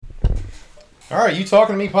All right, You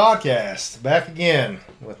Talking to Me podcast. Back again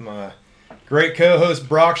with my great co-host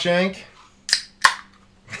Brock Shank.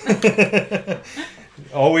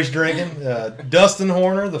 Always drinking. Dustin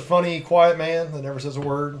Horner, the funny, quiet man that never says a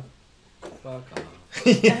word. Fuck off.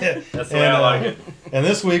 Yeah. That's the way I like it. And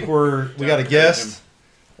this week we got a guest.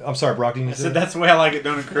 I'm sorry, Brock. Didn't you I say said that's the way I like it.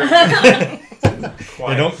 Don't encourage me.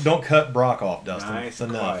 Yeah, don't cut Brock off, Dustin. Nice, It's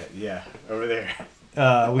enough. quiet. Yeah, over there.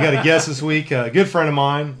 We got a guest this week, a good friend of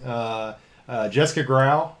mine, Jessica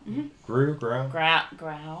Grau. Mm-hmm. Grau?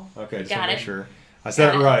 Growl. Okay, just Got want to make it. sure. I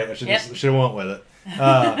said Got it it. right. I should have went with it.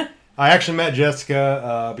 I actually met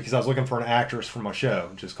Jessica because I was looking for an actress for my show,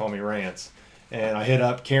 Just Call Me Rants. And I hit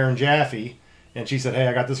up Karen Jaffe, and she said, hey,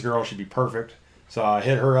 I got this girl. She'd be perfect. So I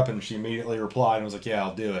hit her up, and she immediately replied and was like, yeah,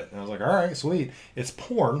 I'll do it. And I was like, all right, sweet. It's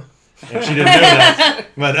porn. And she didn't know that.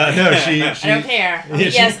 But no, she I don't care. I'm a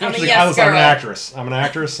she's yes like, girl. I'm an actress. I'm an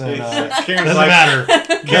actress, and Karen's doesn't like, matter.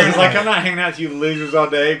 Karen's like, I'm not hanging out with you losers all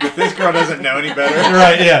day, but this girl doesn't know any better.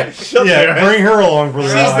 Right, yeah. She'll do Yeah, it. bring her along for the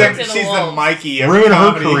She's ride. to the the wolves. Mikey of Ruin her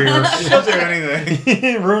comedy. career. She'll do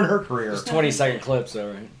anything. Ruin her career. Just 20-second clips,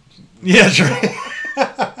 though, right? Yeah, sure.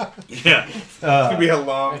 Yeah. It's going to be a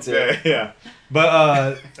long That's day. it. Yeah.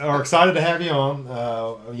 But are excited to have you on.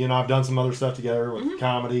 You know, I've done some other stuff together with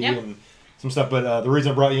comedy Yep. and some stuff. But the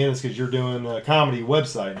reason I brought you in is because you're doing a comedy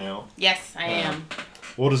website now. Yes, I am.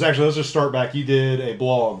 Well, let's just start back. You did a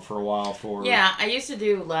blog for a while for. Yeah, I used to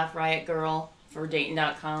do Left Riot Girl for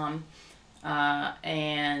Dayton.com.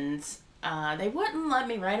 And they wouldn't let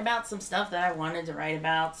me write about some stuff that I wanted to write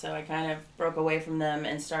about. So I kind of broke away from them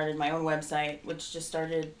and started my own website, which just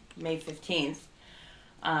started May 15th.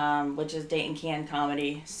 Which is Dayton Can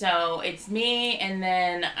Comedy. So it's me, and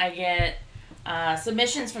then I get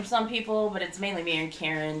submissions from some people, but it's mainly me and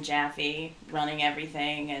Karen Jaffe running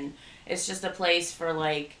everything, and it's just a place for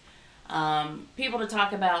like people to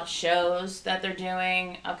talk about shows that they're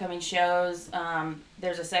doing, upcoming shows.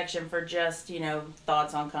 There's a section for just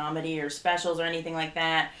thoughts on comedy or specials or anything like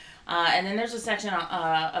that, and then there's a section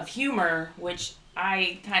of humor, which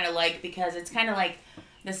I kind of like because it's kind of like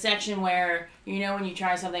the section where, when you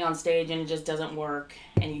try something on stage and it just doesn't work,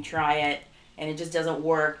 and you try it and it just doesn't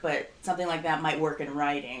work, but something like that might work in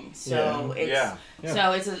writing. So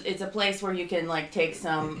it's a place where you can like take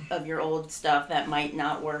some of your old stuff that might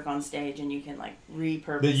not work on stage, and you can like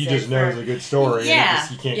repurpose That you it just know is a good story. Yeah,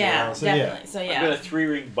 and you can't yeah, get around. So definitely. So I've yeah. got a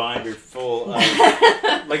 3-ring binder full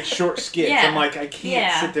of like short skits. Yeah. I'm like, I can't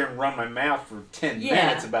Yeah. sit there and run my mouth for 10 Yeah.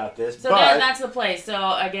 minutes about this. So but that's the place. So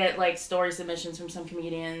I get like story submissions from some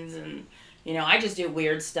comedians, and I just do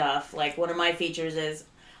weird stuff. Like one of my features is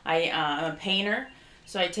I'm a painter,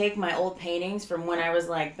 so I take my old paintings from when I was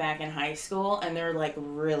like back in high school, and they're like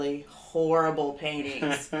really horrible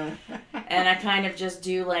paintings, and I kind of just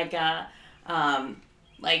do like a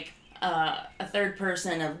third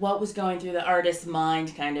person of what was going through the artist's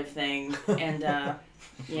mind kind of thing, and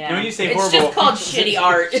yeah, when you say it's horrible, just called shitty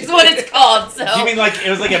art. Is what it's called. So do you mean like it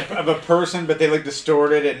was like of a person, but they like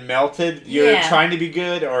distorted and melted? You're Yeah. trying to be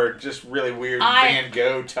good, or just really weird Van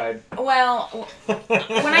Gogh type? Well,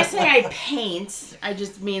 when I say I paint, I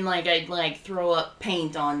just mean like I like throw up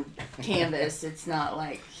paint on canvas. It's not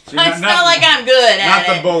like So you're it's not like I'm good at Not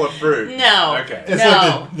it. the bowl of fruit. No. Okay. It's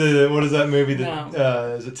No. like the what is that movie? That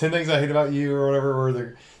is it 10 Things I Hate About You or whatever? Where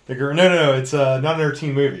the girl? No. It's not another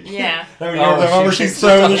teen movie. Yeah. That one where she's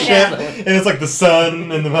throwing the shit, Yeah. and it's like the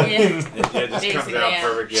sun and the fucking. It just comes Basically, out yeah.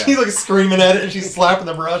 perfect. Yeah. She's like screaming at it, and she's slapping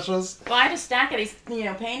the brushes. Well, I had a stack of these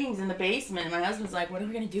paintings in the basement, and my husband's like, "What are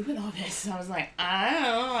we gonna do with all this?" And I was like, "I don't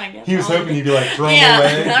know. I guess." He was I'll hoping you'd be like throwing Yeah.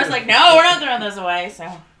 away. And I was like, "No, we're not throwing this away."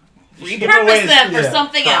 So You should give away repurpose them for yeah,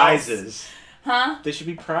 something prizes. else. Huh? They should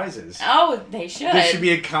be prizes. Oh, they should. There should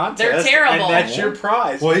be a contest. They're terrible. And that's your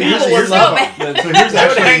prize. Well, People here's would so love bad. them. So here's They would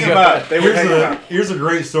actually hang them up. They would hang them up. here's a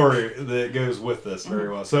great story that goes with this very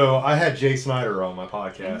well. So I had Jay Snyder on my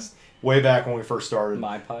podcast way back when we first started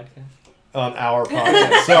My podcast? on our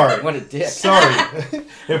podcast. Sorry. What a dick. Sorry.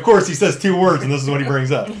 And of course, he says 2 words, and this is what he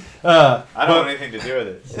brings up. I don't want anything to do with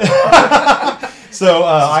it. So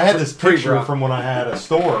I had this picture Pre-rock. from when I had a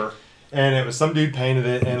store, and it was some dude painted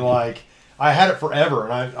it, and like I had it forever,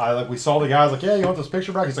 and I like we saw the guy. I was like, "Yeah, you want this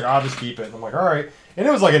picture back?" He's like, "I'll just keep it." And I'm like, "All right." And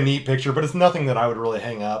it was like a neat picture, but it's nothing that I would really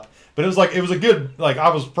hang up. But it was a good I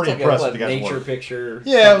was pretty It's like impressed a with the guy's nature work. picture.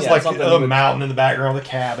 Yeah, it was like something a you would- mountain in the background with a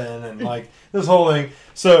cabin and like this whole thing.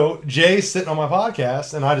 So Jay's sitting on my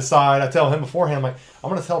podcast, and I tell him beforehand, I'm like, I'm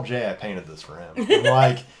going to tell Jay I painted this for him. And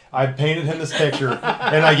like, I painted him this picture,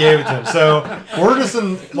 and I gave it to him. So we're just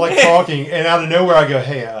talking, and out of nowhere I go,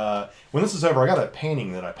 hey, when this is over, I got a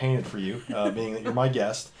painting that I painted for you, being that you're my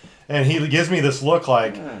guest. And he gives me this look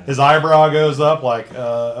like his eyebrow goes up like,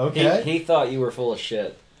 okay. He thought you were full of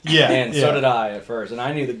shit. Yeah. And so did I at first. And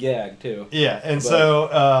I knew the gag, too. Yeah. And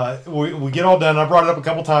so we get all done. I brought it up a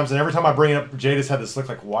couple times. And every time I bring it up, Jay just had this look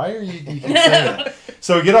like, why are you keep saying that?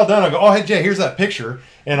 So we get all done. I go, oh, hey, Jay, here's that picture.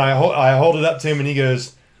 And I hold it up to him. And he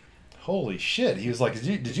goes, holy shit. He was like,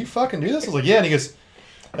 did you fucking do this? I was like, yeah. And he goes,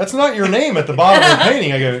 that's not your name at the bottom of the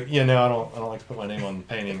painting. I go, yeah, no, I don't like to put my name on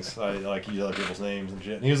paintings. I like use other people's names and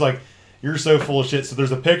shit. And he was like, you're so full of shit. So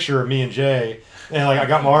there's a picture of me and Jay, and like I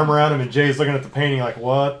got my arm around him, and Jay's looking at the painting like,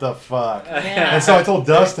 what the fuck? Yeah. And so I told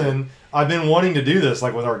Dustin, I've been wanting to do this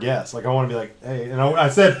like with our guests. Like I want to be like, hey, and I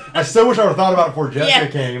said, I so wish I would have thought about it before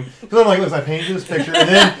Jessica came. Because I'm like, listen, I painted this picture, and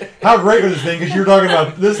then how great was this thing? Because you're talking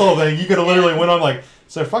about this whole thing. You could have literally went on like,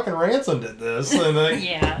 so fucking Ransom did this, and then,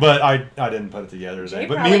 Yeah. But I didn't put it together today. He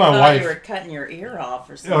But probably me and my thought wife. you were cutting your ear off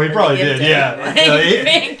or something. Oh, he probably to give did. to Yeah. him. Hey,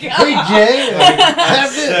 Thank Jay,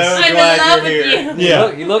 have this. So I'm in glad love you're with here. you.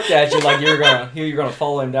 Yeah. He looked at you like you were gonna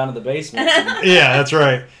follow him down to the basement. And Yeah, that's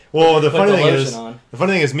right. Well, the put funny the thing lotion is,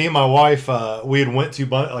 on. me and my wife, we had went to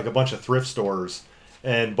like a bunch of thrift stores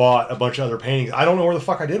and bought a bunch of other paintings. I don't know where the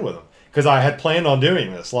fuck I did with them because I had planned on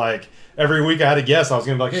doing this. Like every week I had a guest. I was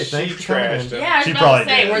gonna be like, hey, thanks She for coming trashed in. them. Yeah, I was She about probably to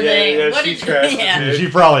say, did. were Yeah, they? yeah, What she did trashed yeah. them, She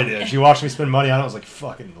probably did. She watched me spend money on it. I was like,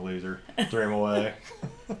 fucking loser. Threw him away.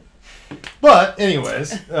 But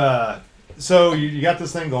anyways, so you got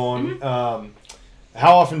this thing going. Mm-hmm.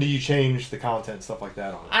 How often do you change the content, stuff like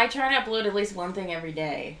that on it? I try to upload at least one thing every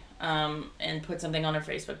day, and put something on our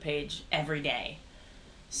Facebook page every day.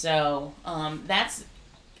 So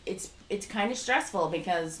it's kind of stressful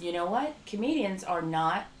because you know what, comedians are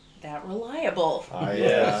not that reliable. I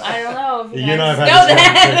don't know if you You and I guys have know had this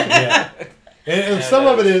that. conversation, yeah. And some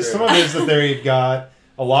of it is that they've got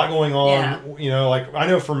a lot going on. Yeah. You know, like I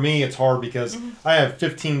know for me it's hard because I have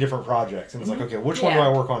 15 different projects, and it's like, okay, which one do Yeah.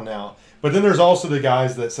 I work on now? But then there's also the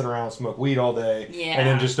guys that sit around and smoke weed all day Yeah. and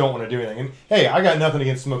then just don't want to do anything. And hey, I got nothing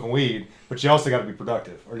against smoking weed, but you also got to be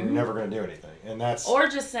productive, or you're never going to do anything. And that's Or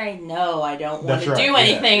just say no, I don't want That's to right, do yeah,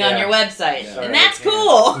 anything on yeah. your website, Yeah. and that's Yeah.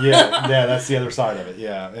 cool. yeah, that's the other side of it.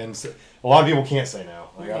 Yeah, and so, a lot of people can't say no.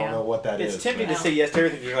 Like I don't Yeah. know what that is. It's tempting but- to say yes to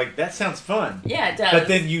everything. You're like, that sounds fun. Yeah, it does. But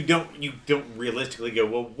then you don't realistically go,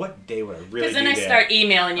 well, what day would I really Because then do I that? start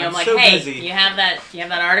emailing you. I'm I'm like, so hey, busy. you have that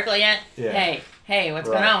article yet? Yeah. Hey, what's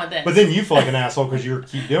Right. going on with this? But then you feel like an asshole because you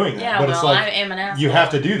keep doing that. yeah, but well, it's like I am an asshole. you have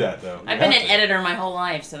to do that though. I've You been have an to. editor my whole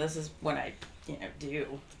life, so this is what I do.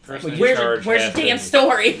 Person in Where's charge your has to damn be.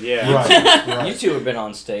 story? Yeah. Right, You right. two have been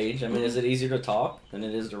on stage. I mean, is it easier to talk than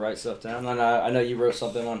it is to write stuff down? And I know you wrote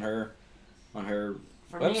something on her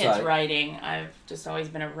For me, it's website. writing. I've just always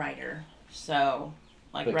been a writer, so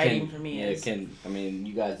like But writing for me is.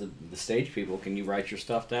 You guys, the stage people, can you write your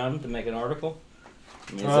stuff down to make an article?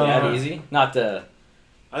 I mean, is it Uh, that easy? Not to.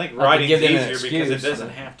 I think Like to writing's give them an easier because it excuse. doesn't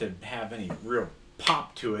have to have any real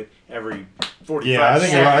pop to it every 45 Yeah, I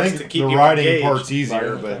think seconds I to think keep the you writing engaged. part's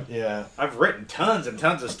easier, Right, but okay. yeah. I've written tons and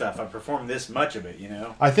tons of stuff. I've performed this much of it, you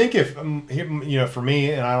know. I think if for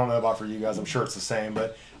me, and I don't know about for you guys, I'm sure it's the same,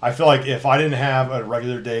 but I feel like if I didn't have a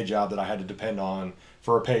regular day job that I had to depend on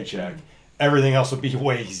for a paycheck, everything else would be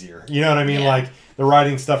way easier. You know what I mean? Yeah. Like the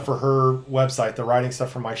writing stuff for her website, the writing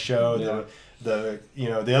stuff for my show, Yeah. the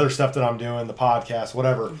the other stuff that I'm doing, the podcast,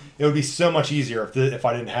 whatever. It would be so much easier if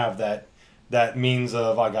I didn't have that means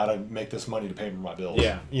of I gotta make this money to pay for my bills.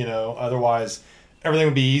 Yeah. You know, otherwise everything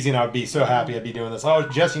would be easy and I would be so happy I'd be doing this. Oh,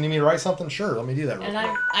 Jess, you need me to write something? Sure, let me do that real And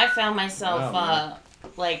quick. I found myself Oh, man.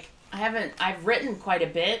 like I've written quite a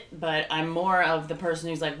bit, but I'm more of the person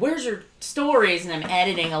who's like, where's your stories? And I'm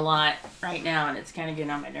editing a lot right now, and it's kind of getting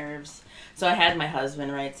on my nerves. So I had my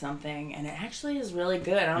husband write something, and it actually is really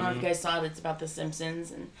good. I don't know if you guys saw it. It's about The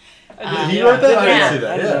Simpsons, and He Yeah, wrote that? I yeah. didn't see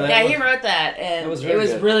that. I didn't Yeah. know that. yeah, he wrote that, and It was it very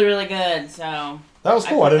was good. really, really good. So That was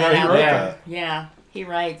cool. I put didn't know that he out wrote there. that. Yeah, he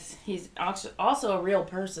writes. He's also a real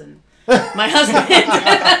person. My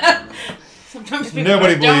husband. Sometimes people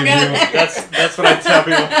Nobody don't believes go you. there. That's what I tell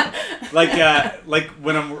people. Like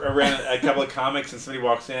when I'm around a couple of comics and somebody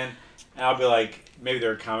walks in, and I'll be like, maybe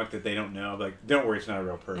they're a comic that they don't know. I'll be like, don't worry, it's not a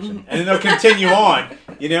real person. And then they'll continue on,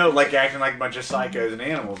 like acting like a bunch of psychos and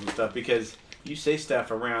animals and stuff because you say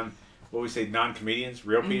stuff around what we say non-comedians,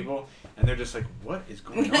 real people, and they're just like, what is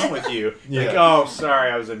going on with you? Like, Yeah. oh,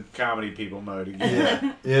 sorry, I was in comedy people mode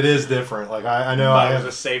again. Yeah, it is different. Like I know But I it was a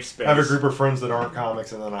have, safe space. I have a group of friends that aren't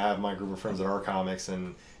comics, and then I have my group of friends that are comics,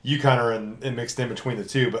 and you kind of are in mixed in between the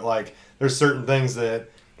two. But like, there's certain things that,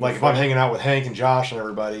 like, if I'm hanging out with Hank and Josh and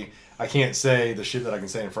everybody, I can't say the shit that I can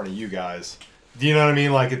say in front of you guys. Do you know what I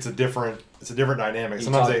mean? Like it's a different dynamic. You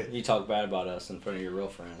Sometimes talk, you talk bad about us in front of your real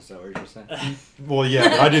friends. Is that what you're saying? well, yeah,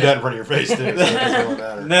 but I do that in front of your face too. So it doesn't really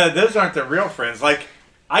matter. No, those aren't the real friends. Like,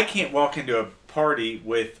 I can't walk into a party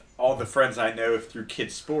with all the friends I know through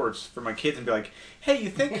kids' sports for my kids and be like, hey,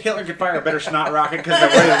 you think Hitler could fire a better snot rocket because I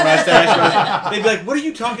wear his mustache? They'd be like, what are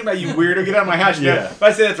you talking about, you weirdo? Get out of my house. You know? Yeah. If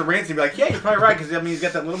I say that to Rance, he'd be like, yeah, you're probably right because, I mean, he's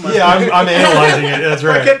got that little mustache. Yeah, I'm analyzing it. That's I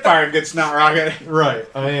right. could fire a good snot rocket. Right.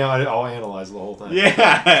 I'll analyze the whole thing.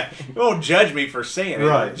 Yeah. You won't judge me for saying it.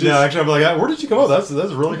 Right. Just, Yeah, actually, I'll be like, where did you come up? That's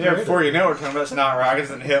really yeah, creative. before you know it, we're talking about snot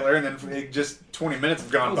rockets and Hitler, and then just 20 minutes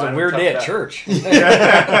have gone It was by. a weird day at Tough church.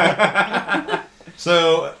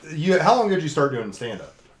 So, how long did you start doing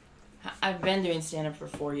stand-up? I've been doing stand up for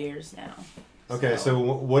 4 years now. Okay,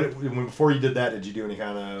 so before you did that, did you do any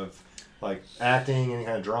kind of like acting, any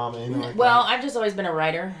kind of drama, anything like Well, that? I've just always been a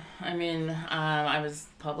writer. I mean, I was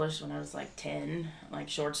published when I was like 10, like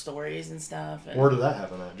short stories and stuff. And, Where did that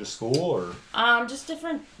happen at? Just school, or just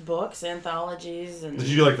different books, anthologies, and did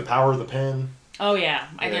you do like the Power of the Pen? oh yeah,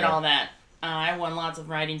 I did Yeah. all that. I won lots of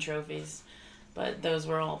writing trophies, but those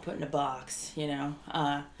were all put in a box, you know.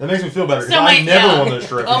 That makes me feel better because So I my- never yeah. won those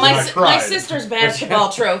trophies. Oh, and I cried. my sister's basketball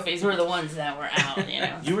trophies were the ones that were out, you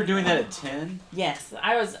know. You were doing that at 10? Yes,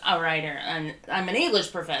 I was a writer, and I'm an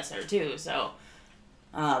English professor too. So,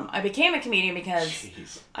 I became a comedian because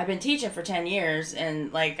Jeez. I've been teaching for 10 years,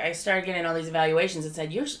 and like I started getting all these evaluations that said,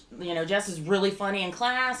 Jess is really funny in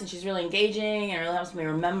class, and she's really engaging, and it really helps me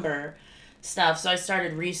remember stuff. So I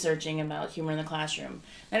started researching about humor in the classroom.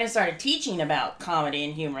 Then I started teaching about comedy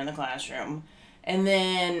and humor in the classroom. And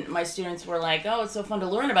then my students were like, oh, it's so fun to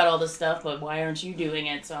learn about all this stuff, but why aren't you doing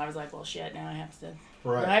it? So I was like, well, shit, now I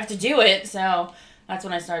have to do it. So that's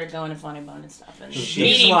when I started going to Funny Bone and stuff and She's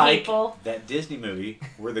meeting like people. that Disney movie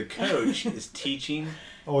where the coach is teaching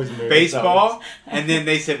Always a movie. baseball, and then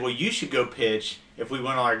they said, well, you should go pitch if we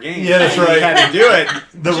won all our games. Yeah, that's And he right. had to do it.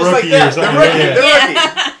 The Just rookie like that. or something. The rookie. Yeah. The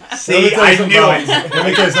rookie. Let me See, tell you I something knew about- it. Let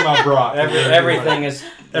me tell you something about Brock. Everything is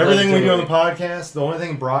Everything we do on the podcast, the only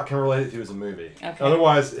thing Brock can relate it to is a movie. Okay.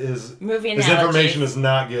 Otherwise, his Movie information analogies. is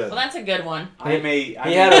not good. Well, that's a good one. I He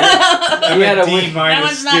had a D weird- That minus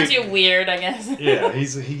one's not student. too weird, I guess. Yeah,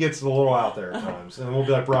 he gets a little out there at times, and we'll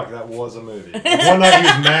be like, Brock, that was a movie. Like, one night he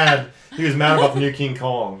was mad. He was mad about the new King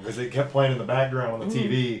Kong because it kept playing in the background on the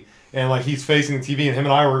TV, and like he's facing the TV, and him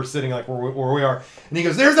and I were sitting like where we are, and he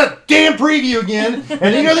goes, "There's that damn preview again,"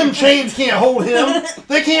 and you know them chains can't hold him.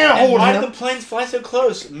 They can't And hold why him. do the planes fly so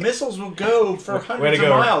close? Missiles will go for hundreds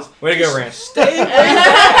go, of miles. Way to go, Just Rance. Stay way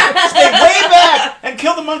back. Stay way back and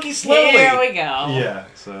kill the monkey slowly. Here we go. Yeah,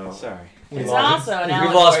 so Sorry. It's lost also an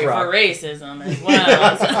We've lost allegory Brock. for racism as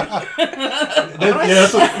well. yeah,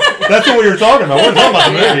 that's what we were talking about. We we're talking about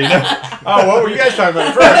the movie. No. Oh, what were you guys talking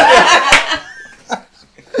about first?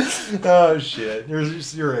 Oh shit,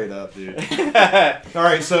 you're ate up, dude. All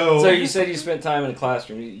right, So you said you spent time in the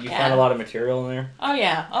classroom. You Yeah. found a lot of material in there. Oh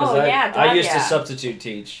yeah. 'Cause Oh I, yeah. I God, used yeah. to substitute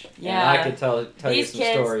teach. Yeah. And I could tell you These some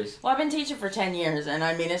kids. stories. Well, I've been teaching for 10 years, and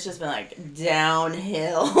I mean, it's just been like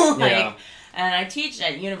downhill. Yeah. And I teach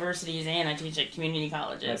at universities and I teach at community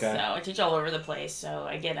colleges. Okay. So I teach all over the place. So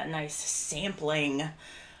I get a nice sampling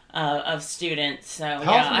of students. So How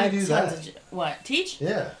yeah, often do I you have do tons that? of what teach?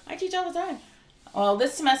 Yeah. I teach all the time. Well,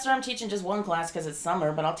 this semester I'm teaching just one class because it's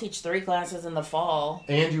summer, but I'll teach 3 classes in the fall.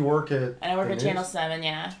 And you work at And I work the at news? Channel 7,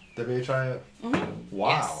 yeah. WHIF. Mm-hmm. Wow.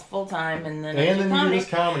 Yes, full time, and then I And do then you do comedy. this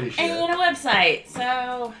comedy shit. And a website.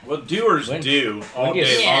 So Well, doers When- do all when you-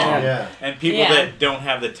 day Yeah. long. Yeah. And people Yeah. that don't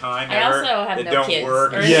have the time I ever, also have that no don't kids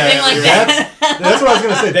work, or Yeah, anything like that's- that. That's what I was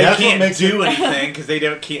gonna say. they That's what can't makes do it. anything because they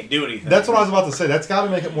can't do anything. That's what I was about to say. That's got to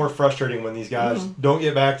make it more frustrating when these guys don't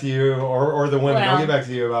get back to you, or the women Well- don't get back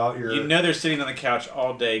to you about your. You know they're sitting on the couch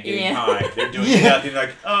all day getting Yeah. high. They're doing Yeah. nothing.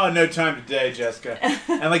 Like, oh, no time today, Jessica.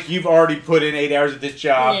 And like you've already put in 8 hours at this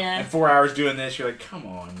job Yeah. and 4 hours doing this. You're like, come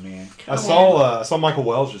on, man. I Come saw Michael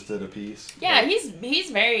Wells just did a piece. Yeah, he's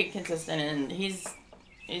very consistent, and he's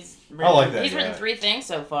written, like that He's written guy. 3 things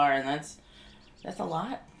so far, and that's a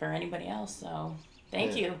lot for anybody else. So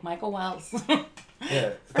thank Yeah. you, Michael Wells. Yeah.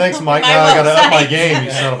 Thanks, Mike. My Now I gotta up my website. game,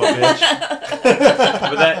 you son of a bitch.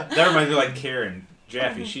 But that reminds me of like Karen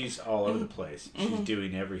Jaffe. She's all over the place. She's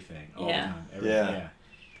doing everything all Yeah. the time. Yeah.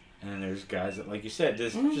 Yeah. And there's guys that, like you said,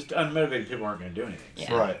 just unmotivated people aren't going to do anything.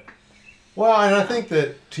 Yeah. Right. Well, and I think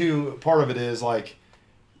that too. Part of it is like,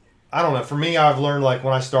 I don't know. For me, I've learned like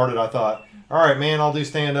when I started, I thought, all right, man, I'll do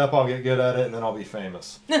stand up, I'll get good at it, and then I'll be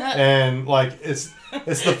famous. And like it's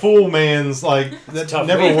the fool man's like that tough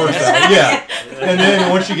never week. works out. Yeah. And then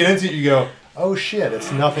once you get into it, you go, oh shit,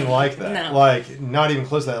 it's nothing like that. No. Like, not even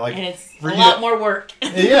close to that. Like, And it's for a you lot to- more work. Yeah,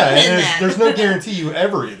 than and that. there's no guarantee you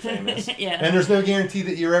ever get famous. Yeah. And there's no guarantee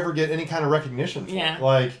that you ever get any kind of recognition for Yeah. it.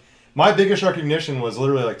 Like, my biggest recognition was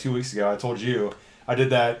literally like 2 weeks ago. I told you, I did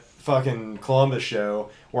that fucking Columbus show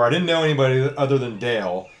where I didn't know anybody other than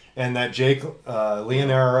Dale. And that Jake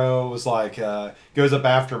Leonero was like, goes up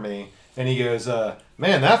after me. And he goes,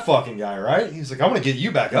 man, that fucking guy, right? He's like, I'm going to get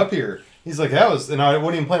you back up here. He's like, that was, and I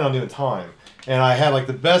wasn't even planning on doing time. And I had like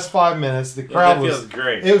the best 5 minutes. The crowd that was feels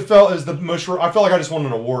great. It was the most. I felt like I just won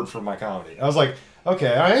an award for my comedy. I was like,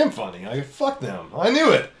 okay, I am funny. I fuck them. I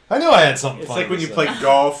knew it. I knew I had something. It's funny like when to you say. play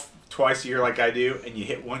golf twice a year, like I do, and you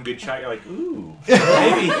hit one good shot. You're like, ooh,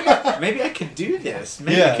 maybe I could do this.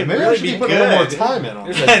 Maybe Yeah, I could maybe I really should be be putting good. a little more time in on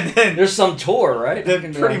it. And then, There's some tour, right?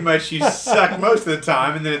 then pretty much you suck most of the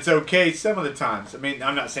time, and then it's okay some of the times. I mean,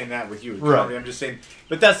 I'm not saying that with you, with Right. comedy. I'm just saying,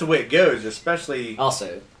 but that's the way it goes, especially I'll say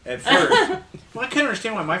it. at first. Well, I couldn't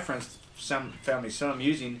understand why my friends found me so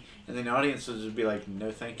amusing, and then the audience would just be like,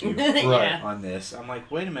 no, thank you. Yeah. On this. I'm like,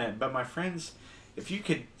 wait a minute, but my friends, if you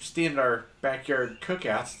could stand our backyard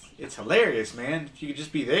cookouts, it's hilarious, man. If you could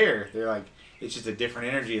just be there, they're like, it's just a different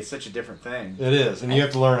energy. It's such a different thing. It is, and you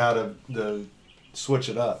have to learn how to switch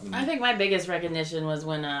it up. I think my biggest recognition was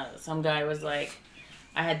when some guy was like,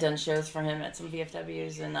 I had done shows for him at some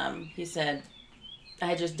VFWs, and he said, I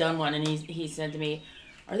had just done one, and he said to me,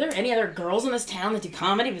 are there any other girls in this town that do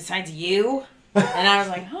comedy besides you? And I was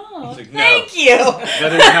like, oh, He's like, no. thank you. No,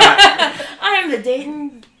 there's not. I am the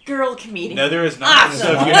Dayton girl comedian. No, there is not. Awesome.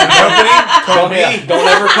 So if you have an opening, call Don't, me. don't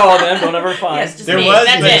ever call them. Don't ever find. Yes, just There me. was,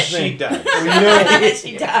 That's but it. she died. Well,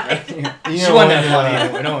 She died. you She know, wasn't one, that funny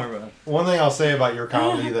anyway. Don't worry about it. one thing I'll say about your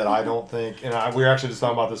comedy that I don't think, and we were actually just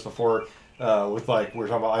talking about this before, with like we were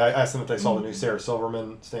talking about. I asked them if they saw the new Sarah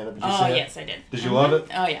Silverman stand-up. Did you Oh, see it? yes, I did. Did you love it?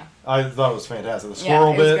 Oh, yeah. I thought it was fantastic. The Yeah,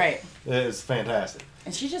 squirrel it was bit great. is fantastic.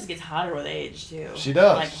 And she just gets hotter with age, too. She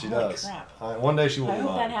does. Like, she holy does. crap. One day she will I be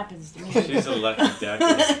hope that mine. happens to me. She's a lucky duck.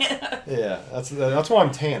 Yeah, that's why I'm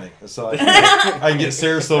tanning. So I can get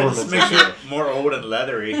Sarah It Silverman. just makes you more old and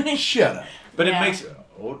leathery. Shut up. But Yeah. it makes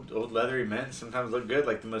old leathery men sometimes look good,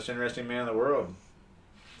 like the most interesting man in the world.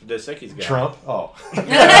 The Dos Equis guy. Trump. Oh.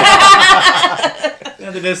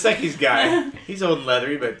 Yeah, the Dos Equis guy. He's old and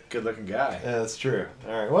leathery, but good looking guy. Yeah, that's true.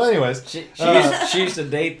 All right. Well, anyways. She used to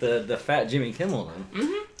date the fat Jimmy Kimmel then.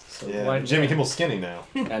 Mm-hmm. So Yeah, why- Jimmy Kimmel's skinny now.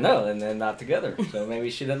 I know, and then not together. So maybe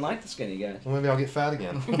she didn't like the skinny guy. Well, maybe I'll get fat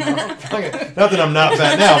again. Not that I'm not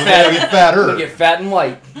fat now, but maybe I'll get fatter. You get fat and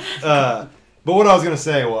white. But what I was going to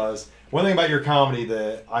say was, one thing about your comedy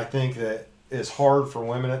that I think that is hard for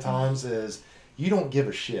women at times is you don't give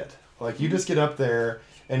a shit. Like, you just get up there,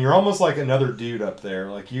 and you're almost like another dude up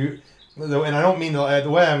there. Like, you... And I don't mean the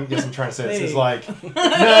way I'm trying to say this is like...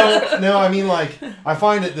 No, I mean, like, I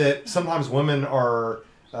find it that sometimes women are...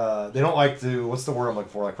 they don't like to... What's the word I'm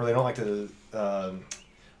looking for? Like, where they don't like to...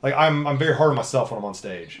 like, I'm very hard on myself when I'm on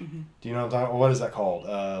stage. Mm-hmm. Do you know what I'm talking? What is that called?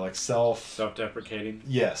 Like, Self-deprecating.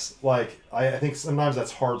 Yes, like I think sometimes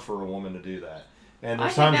that's hard for a woman to do that, and I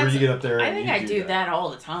there's think times where that's- you get up there. I and think you I do that all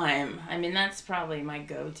the time. I mean, that's probably my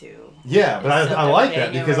go-to. Yeah, but It's I like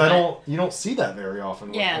that self-deprecating because over you don't see that very often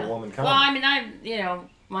with Yeah. a woman Well, comedy. I mean,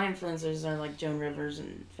 my influencers are like Joan Rivers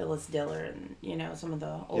and Phyllis Diller and, some of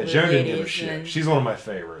the older Joan didn't ladies. give a shit. and- She's one of my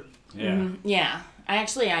favorite. Yeah. Mhm. Yeah. I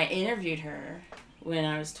interviewed her when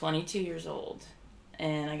I was 22 years old,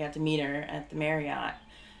 and I got to meet her at the Marriott.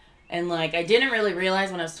 And, like, I didn't really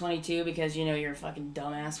realize when I was 22, because, you're a fucking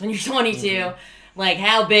dumbass when you're 22, like,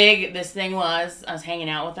 how big this thing was. I was hanging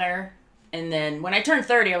out with her. And then when I turned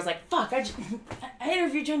 30, I was like, fuck, I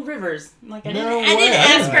interviewed Joan Rivers. Like, I didn't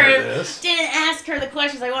ask her the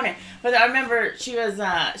questions I wanted. But I remember she was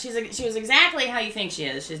exactly how you think she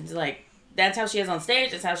is. She's like, that's how she is on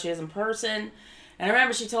stage. That's how she is in person. And I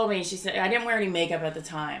remember she told me, she said, I didn't wear any makeup at the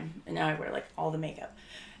time. And now I wear, like, all the makeup.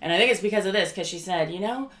 And I think it's because of this, because she said,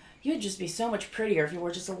 you'd just be so much prettier if you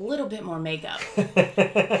wore just a little bit more makeup.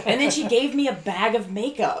 And then she gave me a bag of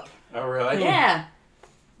makeup. Oh, really? Yeah.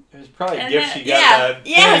 It was probably a And gift then- she got.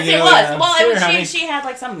 yes, you it know, was. Well, here, it was, honey. she had,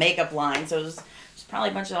 like, some makeup line, so it was probably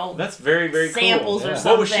a bunch of old That's very, very samples cool. or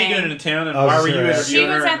What was she something. doing in town, and I was why were just you gonna ask. interviewing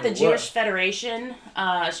She her? was at the and Jewish what? Federation.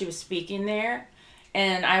 She was speaking there.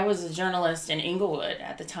 And I was a journalist in Inglewood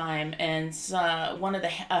at the time. And one of the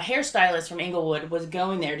hairstylists from Inglewood was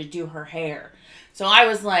going there to do her hair. So I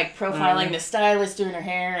was like profiling the stylist doing her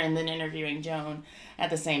hair and then interviewing Joan at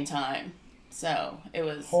the same time. So it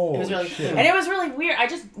was Holy really shit. and it was really weird. I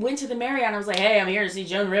just went to the Marriott and I was like, hey, I'm here to see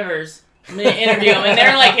Joan Rivers. I'm gonna interview him, and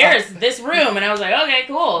they're like, "Here's this room," and I was like, "Okay,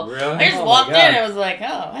 cool." Really? I just Oh my walked in, God. and it was like,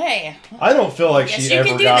 "Oh, hey." I don't feel like Yes, she you can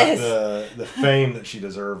ever do got this. the fame that she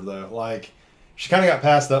deserved though. Like She kind of got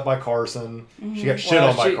passed up by Carson. She got shit Well,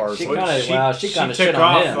 on by she Carson. kinda- she kinda took shit on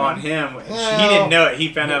off him. on him. Well- He didn't know it. He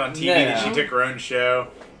found out on TV that No. she took her own show,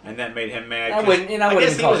 and that made him mad. I 'cause wouldn't I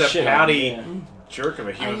guess he call was it a shit on pouty him, jerk of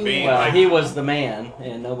a human mean, being. Well, like, he was the man,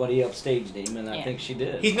 and nobody upstaged him, and I Yeah. think she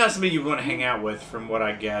did. he's not somebody you want to hang out with, from what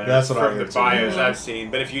I gather. That's what I from the heard, too. bios Mhm. I've seen.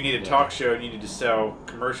 But if you need a talk show and you need to sell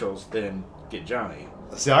commercials, then get Johnny.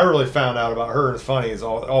 See, I really found out about her, and it's funny, is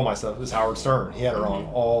all my stuff is Howard Stern. He had her on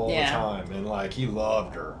all Yeah. the time, and like he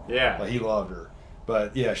loved her. Yeah. Like he loved her.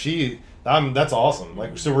 But yeah, that's awesome.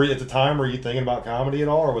 Like, so were you, at the time, were you thinking about comedy at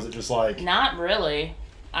all, or was it just like? Not really.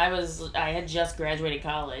 I had just graduated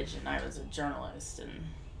college, and I was a journalist, and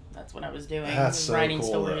that's what I was doing. That's so writing cool,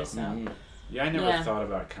 stories. though. So. Mhm. Yeah, I never Yeah. thought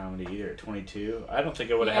about comedy either at 22. I don't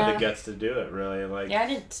think I would have had the guts to do it, really. Like, Yeah, I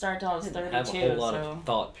didn't start till I was Have 32. a whole lot so. of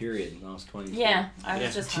thought period when I was 22. Yeah, I was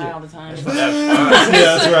Yeah. just high all the time. That's fun.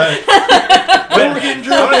 Yeah, that's right. But I want to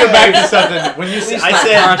go back to something. When you At said, least I not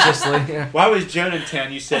said, consciously. Yeah. why was Joan in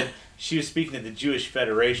town? You said she was speaking to the Jewish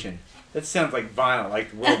Federation. That sounds like violent,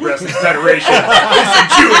 like the World Wrestling Federation.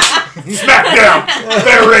 It's the Jewish SmackDown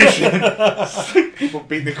Federation. People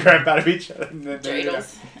beating the crap out of each other. And then they're gonna,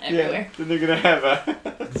 Dreidels everywhere. then they're gonna have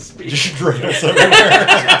a speech. Just dreidels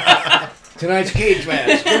everywhere. Tonight's cage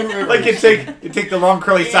match. Like you take the long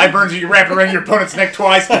curly sideburns and you wrap it around your opponent's neck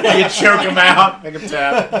twice, and you choke him out, make him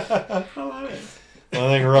tap. I love it. I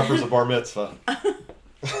think rougher's a bar mitzvah.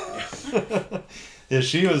 Yeah,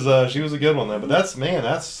 she was a good one though. But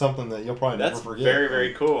that's something that you'll probably That's never forget. very,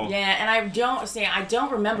 very cool. Yeah, and I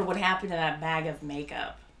don't remember what happened to that bag of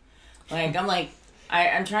makeup. Like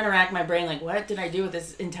I'm trying to rack my brain. Like, what did I do with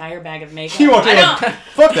this entire bag of makeup? You walked in I like, don't.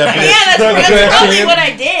 fuck that bitch. Yeah, Throw the that's trash probably can. what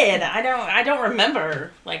I did. I don't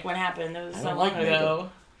remember like what happened. It was I so don't long like ago.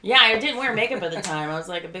 makeup. Yeah, I didn't wear makeup at the time. I was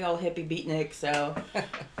like a big old hippie beatnik. So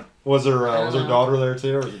Was her daughter there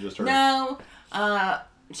too, or was it just her? no,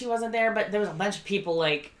 she wasn't there. But there was a bunch of people.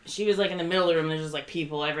 Like she was like in the middle of the room. There's just like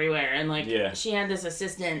people everywhere, and like Yeah. she had this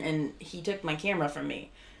assistant, and he took my camera from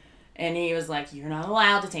me. And he was like, "You're not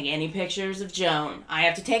allowed to take any pictures of Joan. I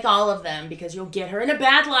have to take all of them because you'll get her in a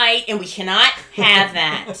bad light, and we cannot have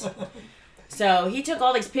that." So he took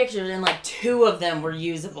all these pictures, and like 2 of them were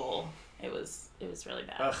usable. It was really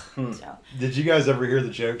bad. So Did you guys ever hear the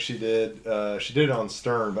joke she did? She did it on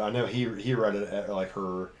Stern, but I know he read it at like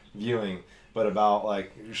her viewing. But about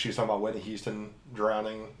like she was talking about Whitney Houston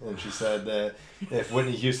drowning, and she said that if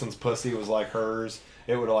Whitney Houston's pussy was like hers,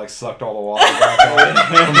 it would have like sucked all the water back out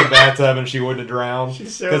from the bathtub, and she wouldn't have drowned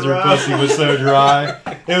She's so because her right. pussy was so dry.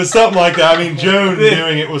 It was something like that. I mean, Joan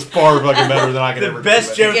doing it was far fucking better than I could ever. The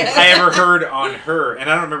best do. joke I ever heard on her, and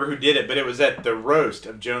I don't remember who did it, but it was at the roast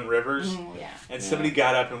of Joan Rivers, yeah. and somebody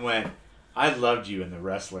got up and went, "I loved you in The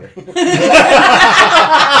Wrestler."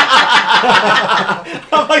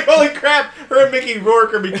 I'm like, holy crap! Her and Mickey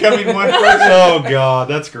Rourke are becoming one person. Oh God,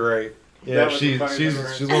 that's great. Yeah, That was the she's funniest thing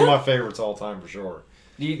ever. she's one of my favorites all time for sure.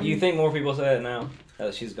 Do you think more people say that now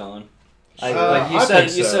that she's gone? Like, Uh, like you I said,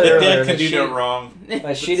 think you so. said The earlier dead can that do she, no wrong.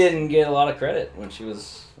 like, she didn't get a lot of credit when she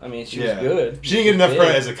was. I mean, she was good. She didn't get enough big.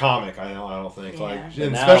 credit as a comic. I don't think. Yeah. Like, But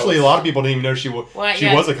and now especially a it's- lot of people didn't even know she was Well, she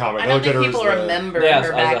yeah, was a comic. I They don't looked at think her people as the- remember Yeah, her as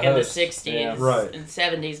a back in the host. 60s Yeah. Right. and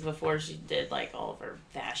 70s before she did like all of her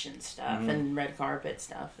fashion stuff Mhm. and red carpet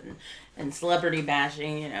stuff and celebrity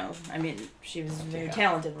bashing, you know. I mean, she was a very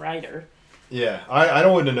talented writer. Yeah, I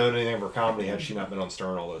don't wouldn't have known anything of her comedy had she not been on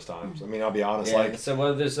Stern all those times. I mean, I'll be honest. Yeah, Like,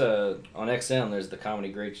 so there's on XM, there's the Comedy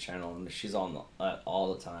Greats channel, and she's on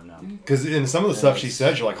all the time now. because in some of the stuff she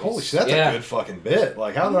said, you're like, holy shit, that's Yeah. a good fucking bit.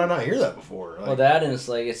 Like, how did I not hear that before? Like, Well, that and it's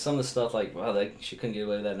like it's some of the stuff like wow, she couldn't get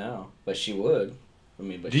away with that now, but she would. I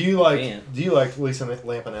mean, but do she you like can't. Lisa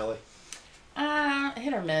Lampanelli?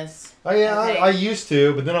 Hit or miss. Oh yeah, Okay. I used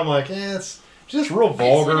to, but then I'm like, it's just real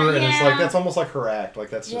vulgar, and it's yeah. like that's almost like her act. Like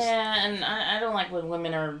that's just Yeah, and I don't like when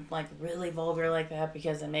women are like really vulgar like that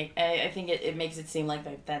because I think it makes it seem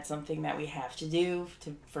like that's something that we have to do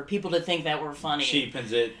for people to think that we're funny.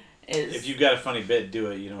 Cheapens it. Is, If you've got a funny bit,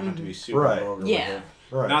 do it. You don't have to be super Right. vulgar Yeah. with it.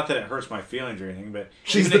 right. Not that it hurts my feelings or anything, but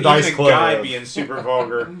She's even, the Dice even a Clay guy of- being super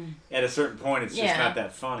vulgar at a certain point, it's just Yeah. not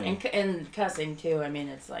that funny. and cussing too. I mean,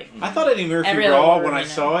 it's like I thought Eddie Murphy Every other Raw word, when I you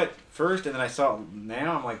know. saw it first, and then I saw it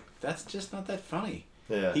now. I'm like, that's just not that funny.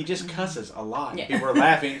 yeah. He just cusses a lot. Yeah. People are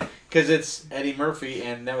laughing because it's Eddie Murphy,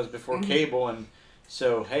 and that was before cable, and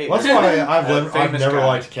so hey. Well, that's there's why I've a never famous never guy.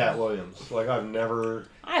 liked Cat Williams. Like I've never.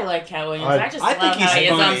 I like Cat Williams. I I just I love think how he's he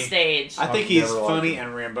is on funny. stage. I think I've he's never liked funny him.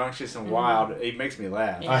 and rambunctious and wild. He makes me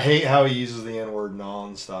laugh. Yeah. I hate how he uses the N word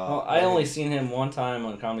nonstop. Well, I only seen him one time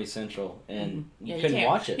on Comedy Central, and Yeah, you couldn't can't-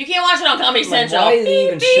 watch it. You can't watch it on Comedy Like, Central. why did he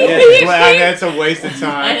even Beep, show beep, it? Yeah, beep, well, beep. that's a waste of I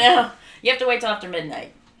time. know. You have to wait till after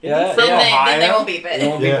midnight. Yeah, Then, yeah. then they won't beep It it.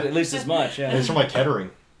 won't be Yeah. at least as much. And Yeah. it's from like Kettering.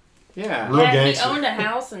 Yeah. Real Yeah, gangster. he owned a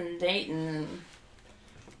house in Dayton.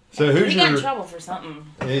 So who's He got in your? trouble for something.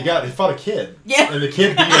 He fought a kid. Yeah. And the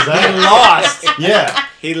kid beat his He ass. lost. Yeah.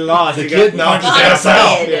 He lost. The He kid got knocked his punched ass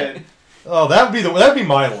out. out. Yeah. Oh, that'd be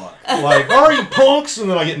my luck. Like, are you punks? And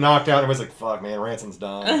then I get knocked out, and everybody's like, "Fuck, man, Ranson's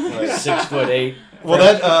done." Like, 6'8". well,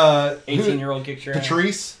 that 18-year-old kicked your ass.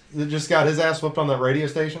 Patrice that just got his ass whooped on that radio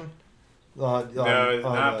station. No,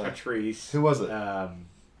 not Patrice. Who was it? Oh,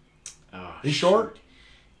 He's short? shoot.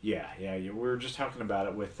 Yeah. We were just talking about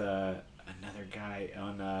it with another guy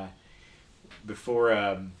on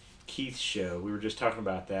before Keith's show. We were just talking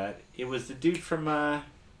about that. It was the dude from. Oh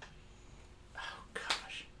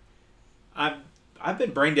gosh, I've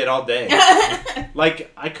been brain dead all day.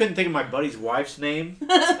 Like I couldn't think of my buddy's wife's name,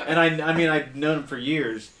 and I mean I've known him for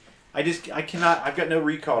years. I cannot. I've got no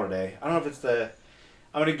recall today. I don't know if it's the.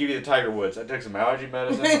 I'm gonna give you the Tiger Woods. I took some allergy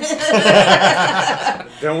medicine.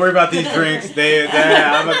 Don't worry about these drinks.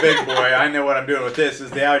 I'm a big boy. I know what I'm doing with this.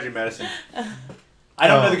 Is the allergy medicine. I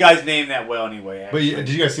don't know the guy's name that well anyway. But did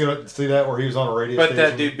you guys see that where he was on a radio But station?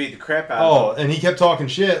 that dude beat the crap out of him. And he kept talking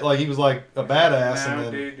shit like he was like a badass. No, and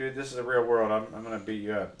then, dude, this is a real world. I'm gonna beat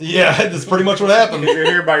you up. yeah, that's pretty much what happened. If you're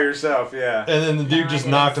here by yourself, yeah. And then the dude No, just I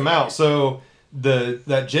knocked didn't him see out. that. So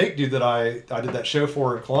that Jake dude that I did that show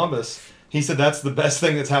for in Columbus, he said that's the best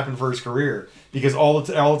thing that's happened for his career because all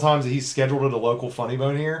the times that he's scheduled at a local Funny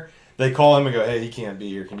Bone here, they call him and go, "Hey, he can't be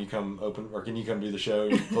here. Can you come open or can you come do the show?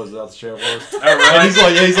 You close out the show for us?" Oh,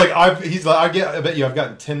 really? And he's like, I bet you I've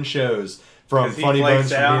gotten 10 shows from 'Cause he Funny flakes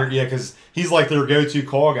Bones from out? here. Yeah, because he's like their go-to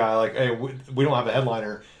call guy. Like, hey, we don't have a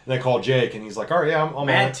headliner, and they call Jake, and he's like, all right, yeah, I'm on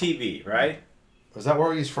Mad it. TV, right? Is that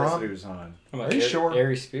where he's That's what he from? was on. Are you sure?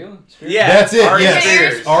 Ari Spears? Yeah, That's it, Ari yes.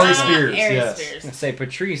 Spears. Ari Spears, Ari yes. I Spears. say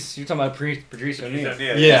Patrice. You're talking about Patrice O'Neill.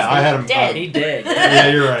 Yeah, I had him. Dead. He did. Yeah,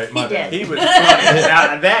 you're right. My He bad. did. He was funny.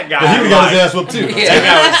 Now, that guy. But he would have got his ass whooped too.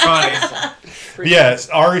 That guy was funny. Yes,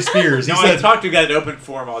 Ari Spears. He No, I said, talked to a guy that opened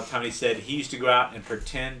for him all the time. He said he used to go out and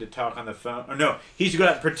pretend to talk on the phone. Or no, he used to go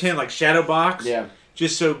out and pretend like shadow box. Yeah.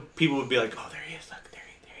 Just so people would be like, oh, there he is. Look, there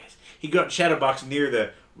he is. He'd go out and shadow box on the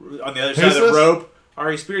other side Who's of the this? rope.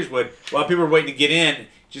 Ari Spears would. While people were waiting to get in,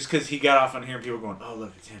 just because he got off on hearing people going, oh,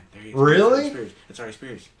 look, it's him. There he is. Really? It's Ari Spears. It's Ari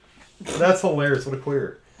Spears. that's hilarious. What a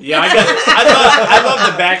queer. Yeah, I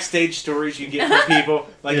love the backstage stories you get from people.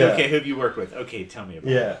 Like, Yeah. okay, who have you worked with? Okay, tell me about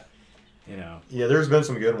it. Yeah. You know. Yeah, there's been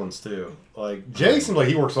some good ones too. Like, Jay seems like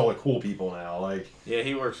he works with all the cool people now. Like, Yeah,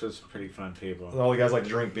 he works with some pretty fun people. all the guys like to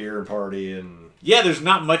drink beer and party and. Yeah, there's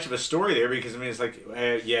not much of a story there because I mean it's like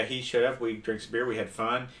yeah, he showed up, we drank some beer, we had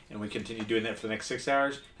fun, and we continued doing that for the next 6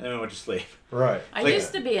 hours, and then we went to sleep. Right. I Like-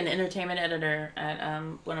 used to be an entertainment editor at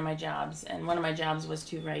one of my jobs, and one of my jobs was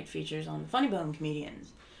to write features on the Funny Bone comedians.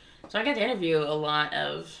 So I got to interview a lot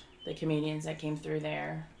of the comedians that came through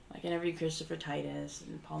there. Like, interviewed Christopher Titus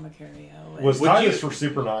and Paul Mercurio. And... Was Would Titus you- were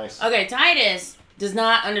super nice. Okay, Titus does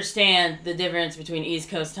not understand the difference between East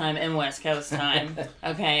Coast time and West Coast time.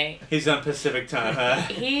 Okay. He's on Pacific time, huh?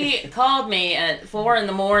 He called me at 4 in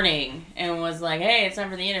the morning and was like, hey, it's time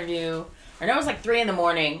for the interview. Or no, it was like 3 in the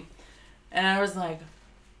morning. And I was like,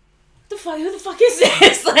 who the fuck is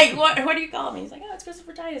this? Like, what do you call me? He's like, oh, it's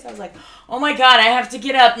Christopher Titus. I was like, oh my God, I have to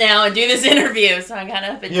get up now and do this interview. So I got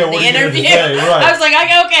up and Yeah, did what the are you gonna interview. say? Right. I was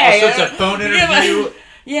like, okay. So it's a phone interview.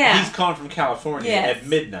 Yeah. He's calling from California Yes. at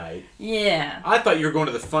midnight. Yeah. I thought you were going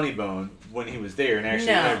to the Funny Bone when he was there and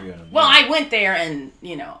actually interviewing him. Well, I went there and,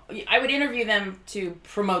 I would interview them to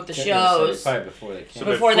promote the shows Probably before they came. So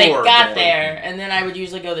before they before got they- there. And then I would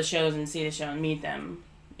usually go to the shows and see the show and meet them,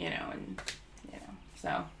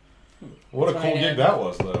 so. What a That's what cool I gig did. that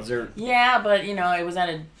was, though. Is there, Yeah, but, it was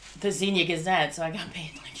at the Xenia Gazette, so I got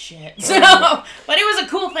paid like shit. So, but it was a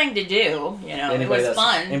cool thing to do, it was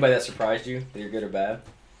fun. Anybody that surprised you that you're good or bad?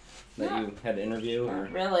 That No. you had to interview or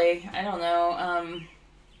Not really. I don't know.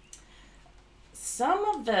 Some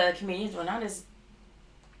of the comedians were not as,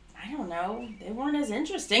 I don't know, they weren't as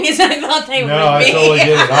interesting as I thought they would be. No, I totally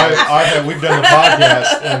get it. We've done the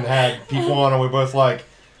podcast and had people on, and we're both like,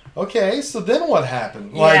 okay, so then what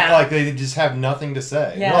happened? Yeah. Like they just have nothing to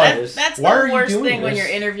say. Yeah, Like, that's why are the you worst doing thing when this?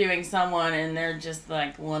 you're interviewing someone and they're just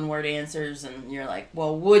like one-word answers, and you're like,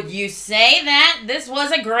 "Well, would you say that this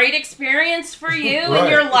was a great experience for you in Right.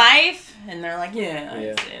 your life?" And they're like, "Yeah,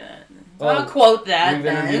 Yeah. I'd say that." Well, I'll quote that. we've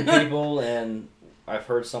then. interviewed people, and I've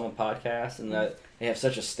heard some on podcasts, and that they have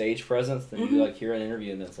such a stage presence that Mm-hmm. you like hear an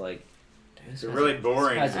interview, and it's like, dude, this They're guy's really a- this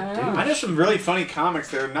boring. guy's a I douche. know. I know some really funny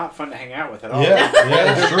comics that are not fun to hang out with at all. Yeah,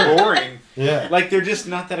 yeah, They're true. boring. Yeah. Like, they're just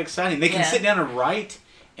not that exciting. They can Yeah. sit down and write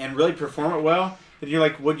and really perform it well. And you're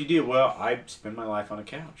like, what'd you do? Well, I spend my life on a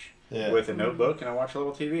couch. with a notebook and I watch a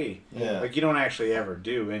little TV. Yeah. Like you don't actually ever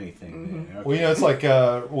do anything. Mm-hmm. Okay. Well, you know, it's like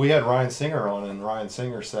we had Ryan Singer on, and Ryan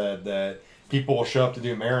Singer said that people will show up to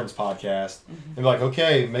do Marin's podcast and be like,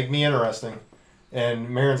 "Okay, make me interesting," and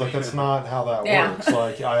Marin's like, "That's not how that Yeah. works."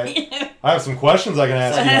 Like, I have some questions I can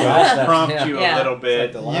ask you. Right. But Prompt Yeah. you Yeah. a little bit.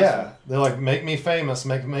 It's like the last yeah, one. they're like, "Make me famous,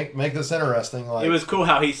 make this interesting." Like, It was cool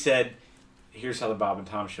how he said, "Here's how the Bob and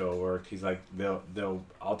Tom show worked." He's like,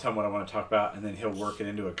 I'll tell him what I want to talk about, and then he'll work it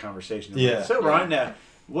into a conversation. Yeah. Like, so Ryan,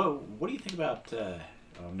 what do you think about?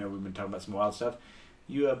 I know we've been talking about some wild stuff.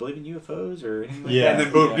 You believe in UFOs or anything like Yeah. that? And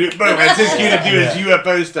then boom, it's his cue to do his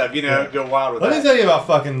UFO stuff. You know, Yeah. go wild with Let me that. tell you about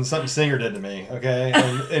fucking something Singer did to me, okay?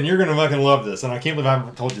 And you're gonna fucking love this, and I can't believe I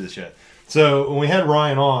haven't told you this yet. So when we had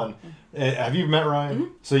Ryan on, have you met Ryan?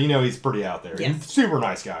 Mm-hmm. So you know he's pretty out there. Yes. He's a super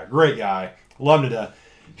nice guy, great guy, love him to death.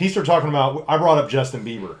 He started talking about. I brought up Justin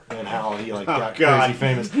Bieber and how he got God. crazy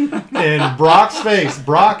famous. And Brock's face.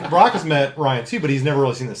 Brock has met Ryan too, but he's never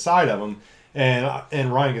really seen the side of him.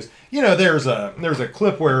 And Ryan goes, you know, there's a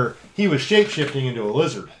clip where he was shape shifting into a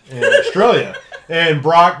lizard in Australia, and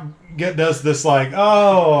Brock does this like,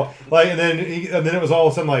 oh, like, and then it was all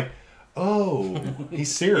of a sudden like, oh,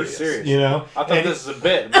 he's serious, He's serious. you know. I thought And- this was a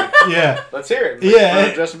bit. yeah. Let's hear it.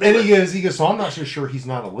 Yeah, Justin and Bieber. he goes, so I'm not so sure he's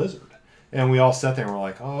not a lizard. And we all sat there and we're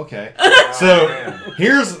like, oh, okay. Oh, So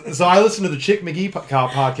man. so I listened to the Chick McGee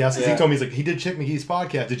podcast because Yeah. he told me, he's like, he did Chick McGee's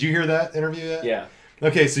podcast. Did you hear that interview yet? Yeah.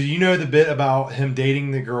 Okay, so you know the bit about him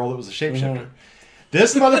dating the girl that was a shapeshifter.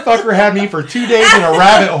 This motherfucker had me for 2 days in a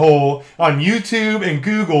rabbit hole on YouTube and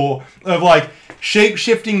Google of like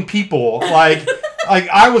shape-shifting people. Like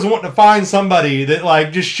I was wanting to find somebody that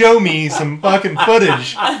like just show me some fucking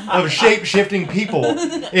footage of shape-shifting people.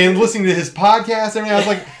 And listening to his podcast and everything, I was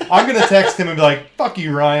like, I'm gonna text him and be like, fuck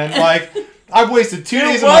you, Ryan. Like, I've wasted 2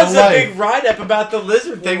 days of my There was a life. big write-up about the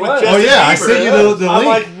lizard thing It with was. Justin Oh, yeah, I Bieber. sent you the I'm link.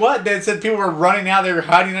 like, what? They said people were running out. They were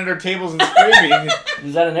hiding under tables and screaming.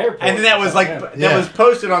 Is that an airport? And then that was like Yeah. that Yeah. was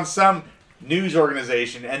posted on some news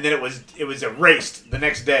organization, and then it was erased the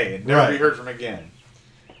next day and never Right. be heard from again.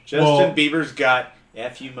 Justin Well- Bieber's got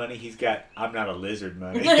FU money. He's got I'm not a lizard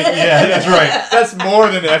money. Yeah, that's right. That's more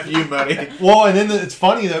than FU money. Well, and then it's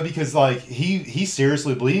funny though because like he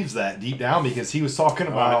seriously believes that deep down because he was talking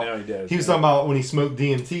Oh, about I know he does, was yeah. talking about when he smoked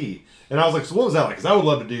DMT, and I was like, so what was that like? Because I would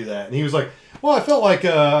love to do that, and he was like, well, I felt like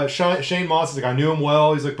Shane Moss is like I knew him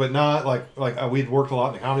well. He's like, but not like we'd worked a lot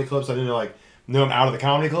in the comedy clubs. So I didn't know him out of the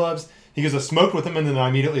comedy clubs. He goes, I smoked with him, and then I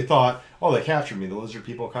immediately thought, oh, they captured me. The lizard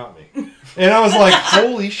people caught me. And I was like,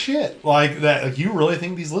 holy shit. Like, that. Like, you really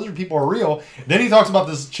think these lizard people are real? Then he talks about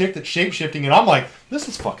this chick that's shape-shifting, and I'm like, this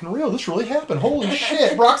is fucking real. This really happened. Holy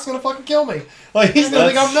shit. Brock's going to fucking kill me. Like, he's going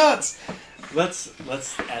to think I'm nuts. Let's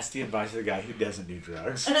ask the advice of the guy who doesn't do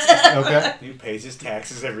drugs, Okay. who pays his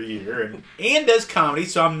taxes every year and does comedy.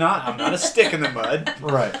 So I'm not a stick in the mud.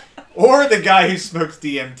 Right. Or the guy who smokes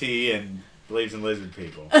DMT and believes in lizard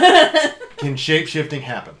people. Can shape-shifting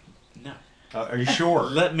happen? No. Are you sure?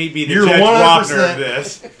 Let me be the You're Judge 100% Wapner of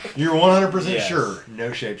this. You're 100% Yes. sure.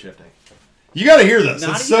 No shape-shifting. You got to hear this.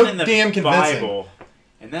 Not It's even so in the damn convincing. Bible.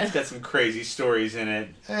 And that's got some crazy stories in it.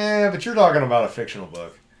 But you're talking about a fictional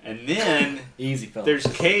book. And then Easy, fella. there's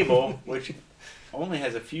Cable, which only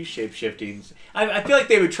has a few shape shiftings. I feel like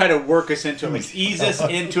they would try to work us into it, like ease us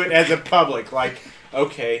into it as a public. Like,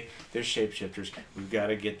 okay, there's shapeshifters. We've got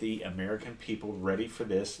to get the American people ready for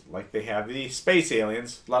this. Like they have the space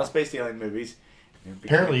aliens, a lot of space alien movies.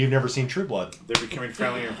 Apparently, you've never seen True Blood. They're becoming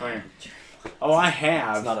friendlier and friendlier. Oh, I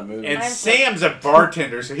have. It's not a movie. And I've- Sam's a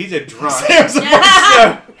bartender, so he's a drunk. Sam's a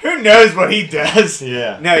So who knows what he does?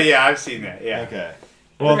 Yeah. No, yeah, I've seen that. Yeah. Okay.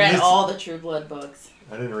 I Well, read this- all the True Blood books.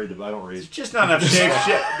 I didn't read the. I don't read. There's just not enough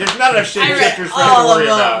There's not enough I read shapeshifters for us to all of worry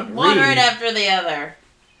them, about. one Read. right after the other.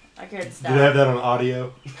 I couldn't Do stop. they have that on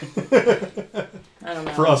audio I don't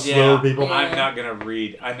know. for us Yeah, slower people? Yeah. I'm not gonna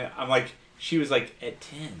read. I'm like, she was like at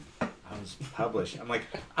 10. I was published. I'm like,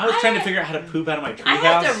 I was trying to figure out how to poop out of my I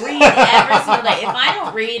have to treehouse. read every single day. If I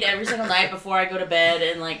don't read every single night before I go to bed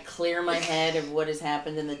and like clear my head of what has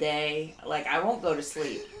happened in the day, like I won't go to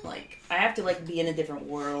sleep. Like I have to like be in a different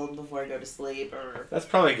world before I go to sleep, or That's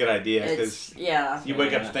probably a good idea it's because yeah. you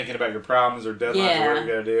wake Yeah. up thinking about your problems or deadlines Yeah. or what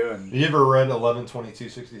you gotta do. And You ever read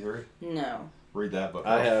 11/22/63? No. Read that book.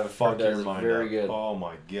 I It'll have Fuck heard your that is mind very up. good. Oh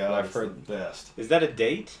my god, I've it's heard- the best. is that a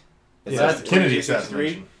date? It's Yeah, not- it's Kennedy 22, 63?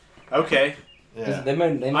 assassination. Okay. Yeah. They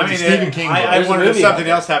made, I mean, Stephen King book. I There's a wondered if movie something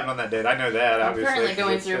about else happened on that date. I know that, I'm obviously. currently going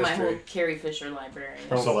because through it's my whole history. Carrie Fisher library.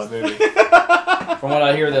 I saw that movie. From what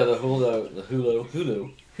I hear, though, the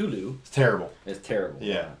Hulu It's terrible. is terrible.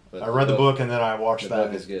 Yeah. But I read the book and then I watched The that.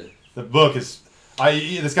 book is good. The book is.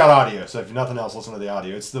 It's got audio, so if nothing else, listen to the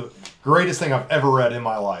audio. It's the greatest thing I've ever read in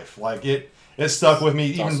my life. Like it stuck with me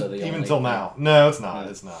even till now. No, it's not.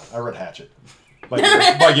 It's not. I read Hatchet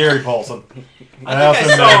by Gary Paulson.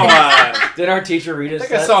 Did our teacher read us? I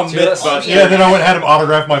think I saw Mythbusters. Yeah, then I went and had him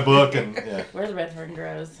autograph my book and yeah. Where's Redford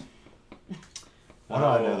Grows? Why do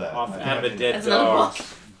I know that? Out of a dead That's another dog. book.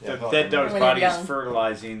 The Yeah, dead dog's When you're body is young.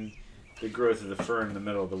 fertilizing the growth of the fern in the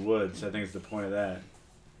middle of the woods. I think it's the point of that.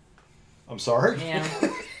 I'm sorry. Yeah.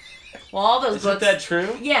 Well, all those Isn't books. that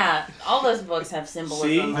true? Yeah, all those books have symbolism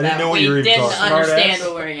See? I didn't that know what we you were even didn't talking about. understand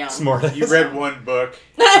Smart when we were young. Smart. You read one book.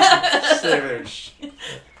 Sit there and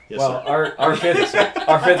Yes, Well, sir. our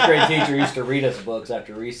fifth grade teacher used to read us books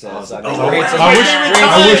after recess. Oh, I mean, oh, grades-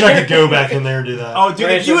 I wish I could go back in there and do that. Oh, dude,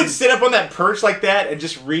 if you Random. would sit up on that perch like that and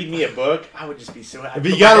just read me a book, I would just be so happy.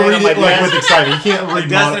 But you gotta read it like with excitement. You can't read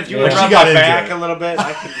Dustin, mon- if you Yeah. would She rub got my into back it. a little bit,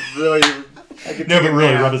 I could really... I could No, take but a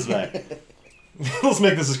really, nap. rub his back. Let's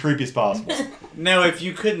make this as creepy as possible. No, if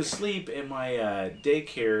you couldn't sleep in my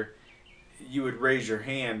daycare, you would raise your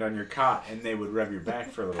hand on your cot and they would rub your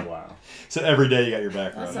back for a little while. So every day you got your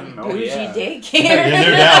back That's rubbed. some Oh, bougie yeah. daycare. Yeah,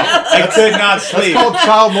 no doubt. I could not That's sleep. called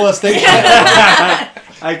child molestation.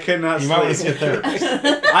 I could not You might want to see a sleep. therapist.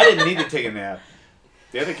 I didn't need to take a nap.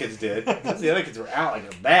 The other kids did. The other kids were out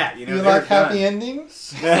like a bat. You know, You they were like happy done. endings?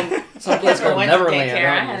 Some place I called went to Neverland. daycare.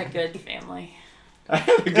 I huh? had a good family. I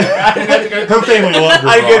had a good Her family loved her.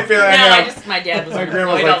 I had a good bro. feeling. No, I know. my dad was My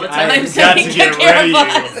grandma was employed all like, the time, "I've so got he to took get care ready of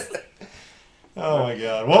to- us. Oh my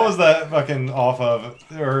god. What was that fucking off of?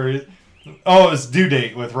 Or oh, it was Due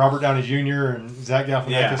Date with Robert Downey Jr. and Zach Galifianakis,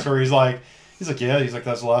 Yeah. where he's like,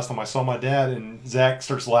 that's the last time I saw my dad, and Zach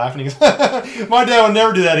starts laughing. He goes, my dad would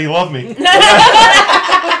never do that. He loved me.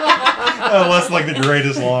 That's like the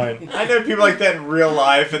greatest line. I know people like that in real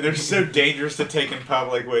life, and they're so dangerous to take in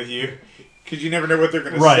public with you. Because you never know what they're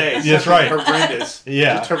going to Right. say. That's right. Horrendous.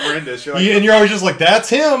 Yeah. Just horrendous. You're like, And you're always just like, that's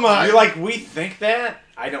him. you're like, we think that?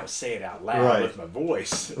 I don't say it out loud Right. with my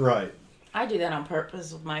voice. Right. I do that on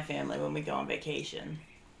purpose with my family when we go on vacation.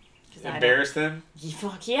 'Cause I don't- Embarrass them?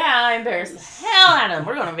 Fuck yeah, I embarrassed the hell out of them.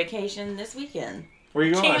 We're going on vacation this weekend. Where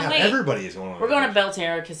you going? Can't Yeah, wait. everybody is going on. We're going to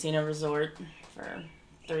Belterra Casino Resort for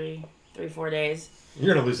 4 days.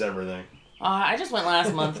 You're going to lose everything. I just went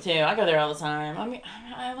last month too. I go there all the time. I mean,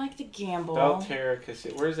 I like to gamble. Belterra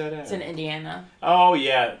Casino. Where's that at? It's in Indiana. Oh,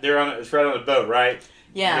 yeah. It's right on the boat, right?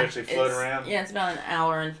 Yeah. You actually float it's- around? Yeah, it's about an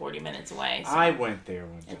hour and 40 minutes away. So I went there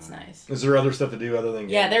one time. it's nice. Is there other stuff to do other than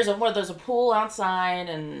Yeah, gambling? there's a pool outside,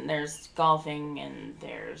 and there's golfing, and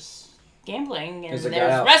there's gambling, and There's a guy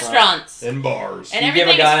there's out front. restaurants. In bars. And You give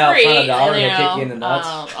a everything guy is out free. front $1 and you he'll kick know, you in the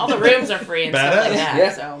nuts. all the rooms are free and stuff like Badass. that.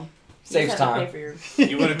 Yeah. So you Saves just have to time. pay for your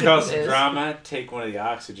You want to cause some Yes. drama? Take one of the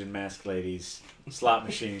oxygen mask ladies' slot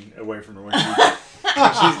machine away from her when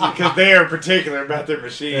because they are particular about their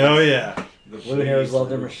machines. Oh, yeah. The blue hairs love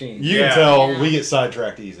their machines. You Yeah. can tell Yeah. we get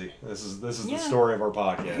sidetracked easy. This is the Yeah. story of our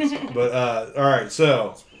podcast. But all right,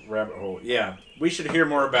 so Rabbit hole. Yeah, we should hear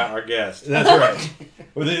more about our guest. that's right.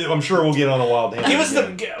 I'm sure we'll get on a wild hand. Give us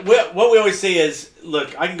again. what we always say is,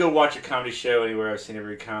 look, I can go watch a comedy show anywhere. I've seen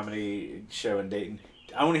every comedy show in Dayton.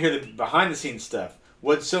 I want to hear the behind the scenes stuff.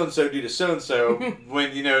 What so and so do to so and so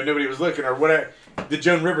when nobody was looking, or whatever. The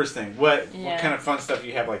Joan Rivers thing. What Yeah. kind of fun stuff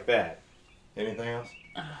you have like that? Anything else?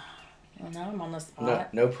 Well, now I'm on the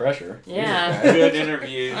spot. No pressure. Yeah. Good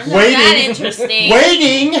interviews. I'm not Waiting. that interesting.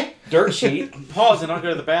 Waiting. Dirt sheet. Pause and I'll go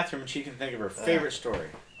to the bathroom and she can think of her favorite story.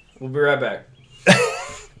 We'll be right back.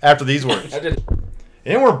 After these words, I did.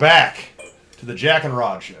 and we're back to the Jack and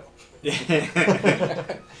Rod show.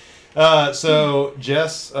 So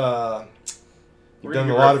Jess, We're you've gonna done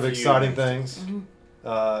a give lot her of a few- exciting things.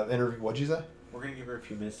 Mm-hmm. Interview. What'd you say? We're gonna give her a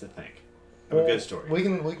few minutes to think of a good story. We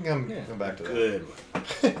can come back to that. Good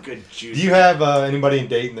one. Good juice. Do you have anybody in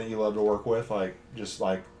Dayton that you love to work with, like just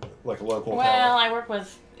like a local Well, talent? I work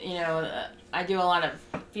with, I do a lot of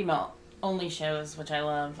female-only shows, which I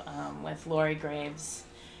love, with Lori Graves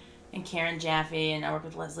and Karen Jaffe, and I work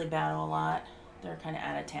with Leslie Battle a lot. They're kind of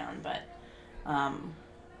out of town, but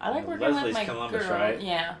I like working Leslie's with my Columbus, girl. right?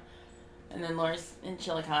 Yeah. And then Lori's in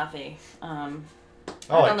Chillicothe.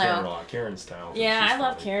 I like don't Karen know. a lot. Karen's talented. Yeah, She's I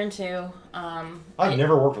love funny. Karen too. I've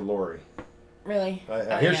never worked with Lori. Really?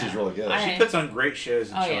 I hear she's really good. I- She puts on great shows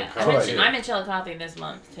in Oh yeah, Chillicothe. Chillicothe. I'm in Chillicothe this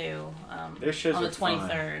month too. Their shows on are the fun.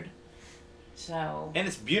 23rd. So And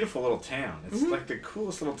it's a beautiful little town. It's like the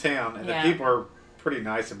coolest little town, and Yeah. the people are pretty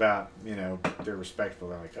nice about, they're respectful.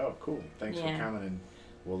 They're like, oh, cool, thanks Yeah. for coming, and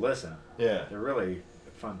we'll listen. Yeah, They're really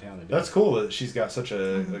a fun town to do. that's cool that she's got such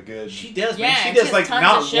a good. She does, yeah, man. She and does has like tons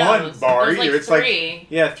not of shows. one bar There's, either. like It's like three.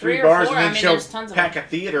 yeah, Three three or bars, four. and then I mean, she'll there's tons of pack them. a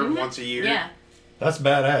theater Mhm. once a year. Yeah. That's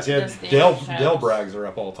badass. Yeah, Just the Dale shows. brags her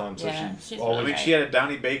up all the time. So Yeah, she's she's always. I mean, Okay. she had a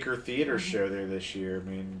Donnie Baker theater show there this year. I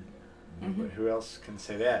mean, Mhm. who else can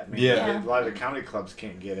say that? I mean, Yeah. a lot of the comedy clubs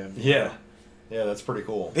can't get him. Yeah, yeah, that's pretty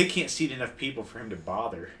cool. They can't seat enough people for him to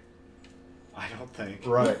bother. I don't think.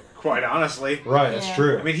 Right, Quite honestly. right. That's Yeah.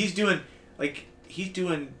 true. I mean, he's doing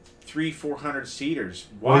 300-400 seaters.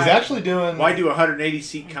 well, he's actually doing. Why do a 180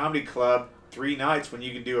 seat comedy club 3 nights when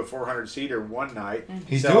you can do a 400 seater one night?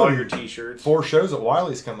 He's sell all doing your T-shirts. 4 shows at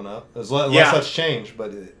Wiley's coming up. Unless Yeah. that's changed,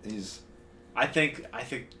 but he's. I think.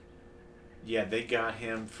 Yeah, they got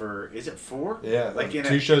him for. Is it 4? Yeah, Like in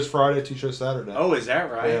 2 a. shows Friday, 2 shows Saturday. Oh, is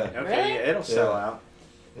that right? Yeah. Okay, Really? yeah, it'll sell Yeah. out.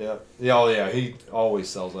 Yeah, yeah, oh yeah. He always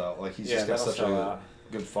sells out. Like he's Yeah, just got that'll such sell a out.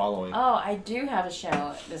 good following. Oh, I do have a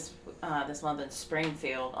show this month in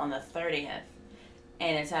Springfield on the 30th,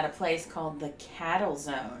 and it's at a place called the Cattle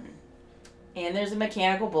Zone, and there's a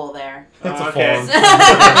mechanical bull there. It's a okay. farm.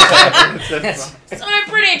 That's- So I'm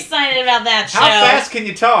pretty excited about that show. How fast can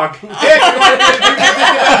you talk? We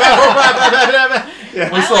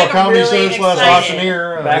I'm, saw like, a comedy really show this last excited.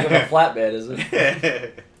 auctioneer. Back on the flatbed, is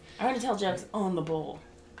it? I'm going to tell jokes on the bull.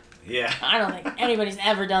 Yeah. I don't think anybody's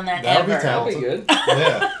ever done that That would be ever. talented. That'd be good.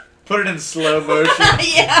 Yeah. Put it in slow motion.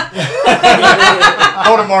 Yeah.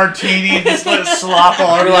 Hold a martini and just let it slop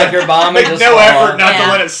all over. Or like your bomb Make and no just fall effort off. not Yeah.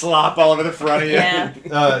 to let it slop all over the front of you. Yeah.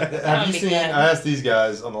 Have you be seen? good. I asked these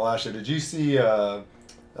guys on the last show. Did you see? I'm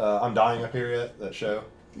Dying Up Here yet? That show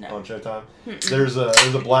No. on Showtime. There's a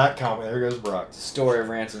black comic. There goes Brock. Story of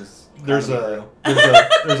Ransom's. There's comedy a reel.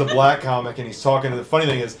 there's a black comic and he's talking. The funny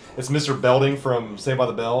thing is, it's Mr. Belding from Saved by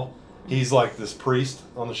the Bell. He's like this priest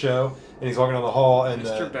on the show, and he's walking down the hall, and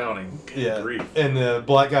Mr. Belding. Good yeah, grief. and the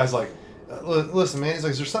black guy's like, "Listen, man," he's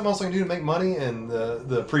like, "Is there something else I can do to make money?" And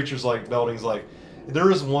the preacher's like, Belding's like, "There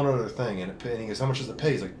is one other thing," and he goes, "How much does it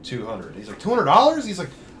pay?" He's like, $200. He's like, $200? He's like,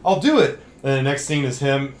 "I'll do it." And the next scene is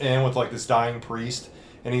him and with like this dying priest,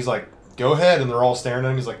 and he's like, "Go ahead," and they're all staring at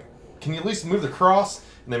him. He's like, "Can you at least move the cross?"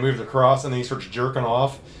 And they move the cross, and then he starts jerking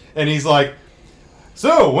off, and he's like,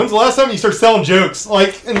 "So, when's the last time you started selling jokes,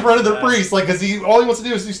 like, in front of the priest? Like, because all he wants to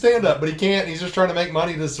do is do stand-up, but he can't. He's just trying to make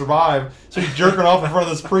money to survive. So he's jerking off in front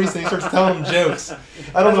of this priest, and he starts telling him jokes.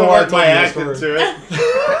 I don't know why I Worked my act told you into that it.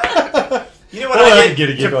 story. You know what Well, I I could get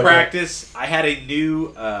a did gig to like that. practice? I had a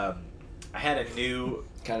new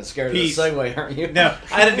Kind of scared Piece. of the segue, aren't you? no.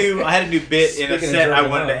 I had a new bit in a Speaking of set I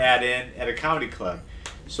jerking wanted to off. add in at a comedy club.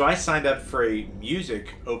 So I signed up for a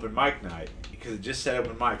music open mic night because it just said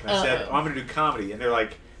open mic, and I said, Uh-oh. "Oh, I'm going to do comedy," and they're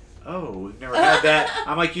like, "Oh, we've never had that."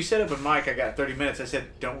 I'm like, "You said open mic. I got 30 minutes." I said,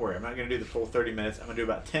 "Don't worry, I'm not going to do the full 30 minutes. I'm going to do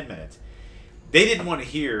about 10 minutes." They didn't want to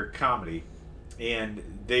hear comedy, and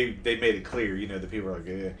they made it clear. You know, the people were like,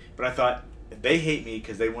 "Eh." But I thought they hate me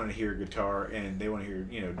because they want to hear guitar and they want to hear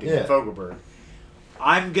David Yeah. Fogelberg.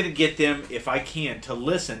 I'm gonna get them, if I can, to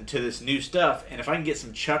listen to this new stuff, and if I can get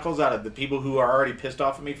some chuckles out of the people who are already pissed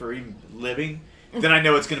off at me for even living, then I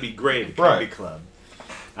know it's gonna be great at a comedy Right. club.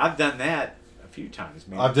 I've done that a few times,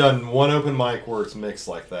 man. I've done one open mic where it's mixed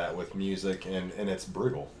like that with music, and it's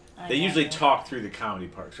brutal. They usually talk through the comedy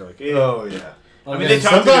parts. They're like, "Eh." Oh, yeah. Well, I mean, And they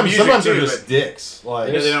talk through the sometimes music they're too, just but- dicks.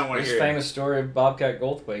 Like, Yeah, they don't wanna There's hear it. famous story of Bobcat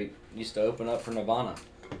Goldthwait used to open up for Nirvana.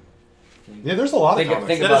 yeah, there's a lot of Think- comics.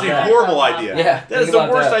 think that about is a that. horrible idea. Yeah, that is think the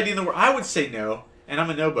about worst that. idea in the world. I would say no, and I'm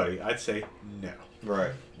a nobody. I'd say no.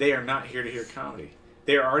 Right. They are not here to hear comedy.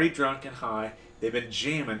 They are already drunk and high. They've been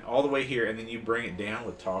jamming all the way here, and then you bring it down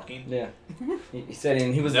with talking. Yeah. He said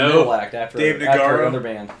he was No. the middle act after Dave after Nagarro? another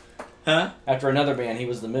band. Huh? After another band, he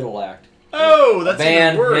was the middle act. Oh, that's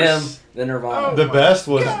Band, even him, worse. then Nirvana. Oh. The best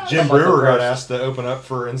was Jim Like the Brewer got worst. asked to open up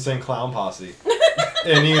for Insane Clown Posse,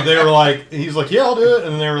 and they were like, he was like, "Yeah, I'll do it,"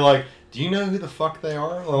 and they were like, "Do you know who the fuck they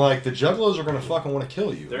are?" And like, the Juggalos are gonna fucking want to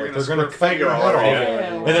kill you. They're Like, gonna gonna squirt cut your Fago all head over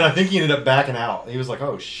off. you. And then I think he ended up backing out. He was like,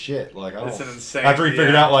 "Oh shit!" Like, I That's don't. an insane. After he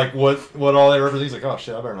figured yeah. out like what all they represent, he's like, "Oh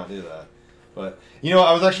shit, I better not do that." But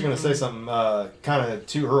I was actually gonna say something kind of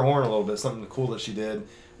to her horn a little bit, something cool that she did.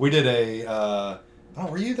 We did a.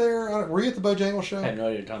 Were you there? Were you at the Bojangles show? I have no idea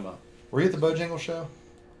what you're talking about. Were you at the Bojangles show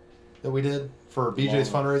that we did for BJ's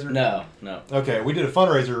fundraiser? No. Okay, we did a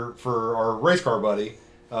fundraiser for our race car buddy.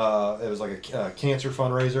 It was like a cancer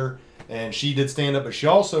fundraiser, and she did stand up, but she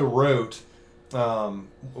also wrote.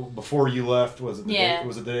 Before you left, was it the Yeah.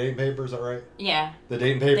 was it the Dayton paper? Is that right? Yeah. The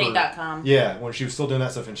Dayton paper. Date.com. Yeah, when she was still doing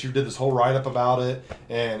that stuff, and she did this whole write up about it,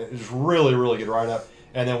 and it was really, really good write up.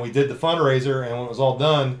 And then we did the fundraiser, and when it was all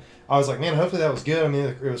done, I was like, man, hopefully that was good. I mean,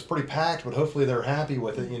 it was pretty packed, but hopefully they're happy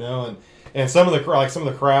with it, And And some of the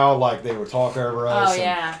crowd, like they would talk over us. Oh and,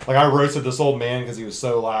 yeah. like I roasted this old man because he was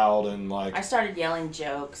so loud and like. I started yelling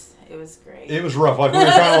jokes. It was great. It was rough. Like we were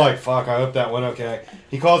kind of like, fuck. I hope that went okay.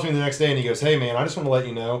 He calls me the next day and he goes, "Hey man, I just want to let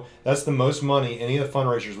you know that's the most money any of the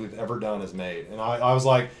fundraisers we've ever done has made." And I was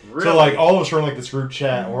like, Really? so like all of us were in like this group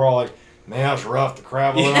chat and we're all like, "Man, that was rough. The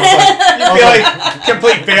crowd." And I was You feel like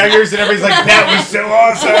complete failures, and everybody's like, "That was so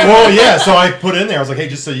awesome." well, yeah. So I put in there. I was like, "Hey,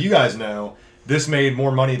 just so you guys know, this made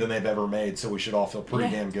more money than they've ever made, so we should all feel pretty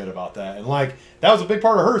damn good about that." And like that was a big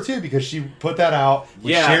part of her too because she put that out.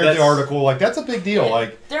 We Yeah, shared that's- the article. Like that's a big deal.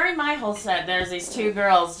 Like during my whole set, there's these two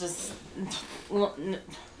girls, just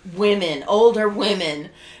women, older women,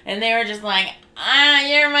 and they were just like, "Ah,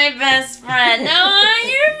 you're my best friend. No,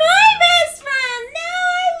 you're my best friend. No,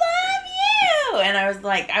 I love you." And I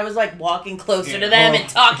was like walking closer to them and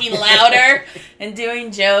talking louder and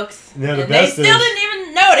doing jokes. Yeah, the and they best still is- didn't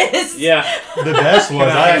even notice. Yeah. the best was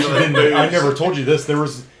I actually Handle didn't. it, I booze. never told you this.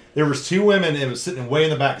 There was two women. It was sitting way in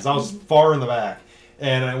the back because I was far in the back,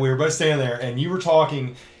 and we were both standing there. And you were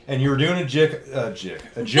talking, and you were doing a joke.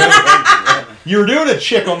 You were doing a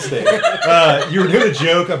chick on stage. You were doing a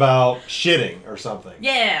joke about shitting or something.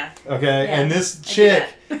 Yeah. Okay, Yeah, and this I chick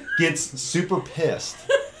did gets super pissed,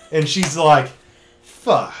 and she's like,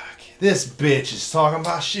 "Fuck, this bitch is talking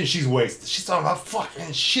about shit. She's wasted. She's talking about fucking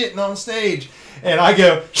shitting on stage." And I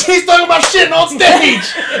go, "She's talking about shitting on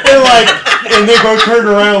stage," and they both turned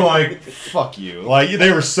around like, "Fuck you!" Like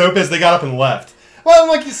they were so pissed, they got up and left. Well, I'm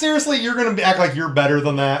like, seriously, you're gonna act like you're better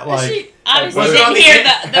than that? Like, she obviously was it didn't on the hear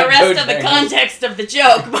end- the rest of the Bojangles. context of the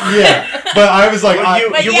joke. But yeah. But I was like,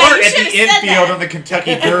 Well, But you yeah, weren't you at should've the said infield that. on the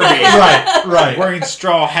Kentucky Derby, right. wearing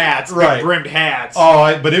straw hats, Right. big brimmed hats.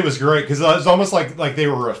 But it was great because it was almost like they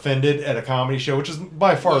were offended at a comedy show, which is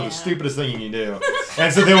by far Yeah. the stupidest thing you can do.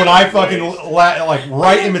 And so then when I fucking like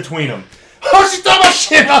right in between them, "Oh, she's talking about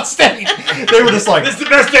shit on stage," they were just like, This is the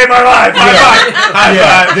best day of my life. High five. High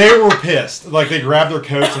yeah, five. they were pissed. Like they grabbed their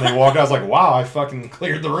coats and they walked out. I was like, "Wow, I fucking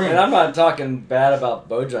cleared the And room." I'm not talking bad about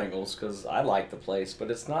Bojangles because I like the place, but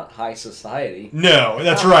it's not high society. No,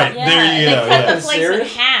 that's right. Yeah, There you they go. cut Yeah. the place Serious?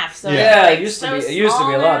 in half. So Yeah. it's, Yeah, like, it used to so be. It used to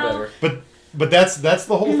be a small lot now. better. But that's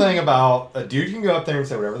the whole thing about a dude can go up there and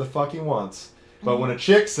say whatever the fuck he wants. But when a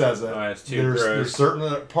chick says it, Oh, it's too there's gross.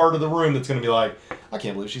 certain part of the room that's going to be like, "I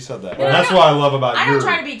can't believe she said that." Yeah, And that's I what I love about I your. don't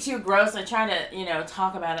try to be too gross. I try to,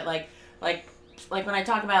 talk about it like when I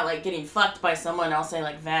talk about like getting fucked by someone, I'll say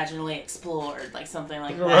like vaginally explored, like something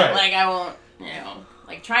like that. Right. Like I won't,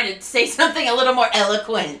 like try to say something a little more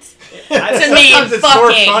eloquent. Sometimes To me, it's more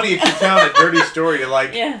fucking. funny if you're telling a dirty story to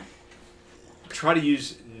like Yeah. try to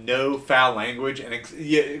use no foul language and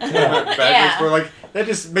Yeah. where like that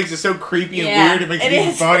just makes it so creepy and Yeah, weird. It makes it it even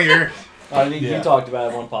is. funnier. I think Yeah. you talked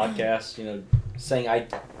about it on one podcast. Saying I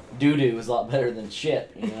doo-doo is a lot better than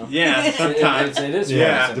shit. Yeah, sometimes. It is.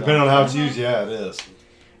 Yeah, funny depending on how it's sometimes. used, yeah, it is.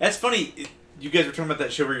 That's funny. You guys were talking about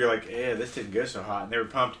that show where you're like, "Yeah, this didn't go so hot," and they were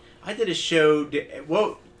pumped. I did a show.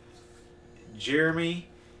 Jeremy,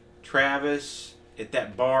 Travis at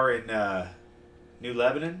that bar in New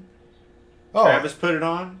Lebanon. Oh, Travis put it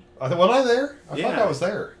on. was I there? I Yeah. thought I was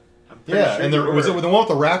there. I'm pretty Yeah, sure and you there was were. it the one with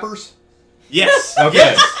the rappers? Yes. Okay,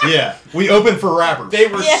 Yes. yeah, we opened for rappers. They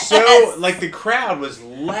were Yes. so like the crowd was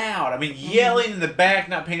loud. I mean, yelling in the back,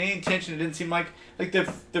 not paying any attention. It didn't seem like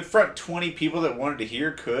the front 20 people that wanted to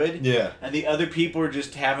hear could, Yeah, and the other people were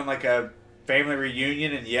just having like a family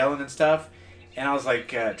reunion and yelling and stuff. And I was like,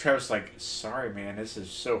 Travis, was like, "Sorry, man, this is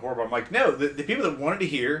so horrible." I'm like, "No, the people that wanted to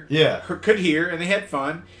hear, yeah, could hear, and they had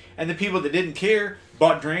fun, and the people that didn't care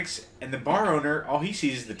bought drinks, and the bar owner, all he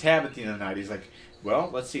sees is the tab at the end of the night. He's like, well,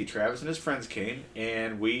 let's see, Travis and his friends came,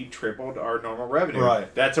 and we tripled our normal revenue.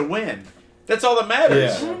 Right. That's a win. That's all that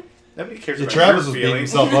matters. Yeah. Nobody cares Yeah, about Travis your was beating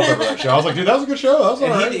feelings. himself up over that show. I was like, "Dude, that was a good show. That was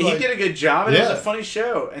And alright." he Like, did a good job, and it Yeah. was a funny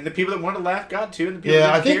show. And the people that wanted to laugh got to, and the people that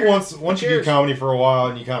yeah, I didn't think care, once who you do cares? comedy for a while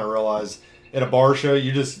and you kind of realize at a bar show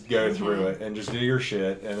you just go through it and just do your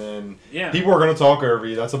shit, and then Yeah. people are going to talk over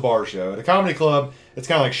you. That's a bar show. At a comedy club, it's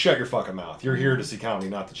kind of like shut your fucking mouth. You're here to see comedy,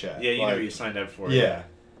 not to chat. Yeah, you know Like, what you signed up for. Yeah.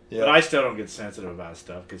 Yeah. But I still don't get sensitive about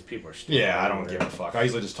stuff because people are stupid. Yeah, I don't everywhere. give a fuck. I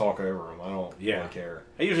usually just talk over them. I don't Yeah. really care.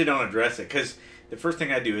 I usually don't address it because the first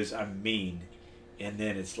thing I do is I'm mean, and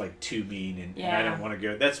then it's like too mean, and I Yeah. don't want to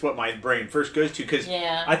go. That's what my brain first goes to because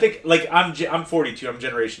Yeah. I think like I'm 42. I'm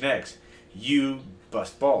Generation X. You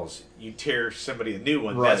bust balls. You tear somebody a new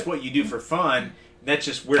one. Right. That's what you do for fun. That's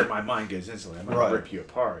just where my mind goes instantly. I'm gonna Right. rip you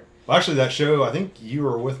apart. Well, actually, that show, I think you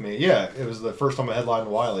were with me. Yeah, it was the first time I headlined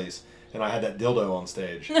Wiley's, and I had that dildo on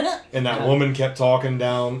stage. And that woman kept talking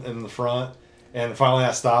down in the front, And finally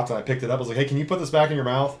I stopped and I picked it up. I was like, hey, can you put this back in your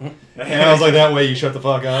mouth? And I was like, that way you shut the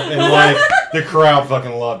fuck up. And like the crowd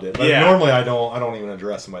fucking loved it. But normally I don't even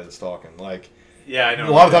address somebody that's talking. Like, yeah, I know.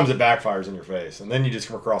 A lot of times it backfires in your face, and then you just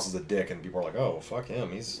come across as a dick, and people are like, "Oh, fuck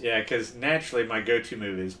him." He's because naturally my go-to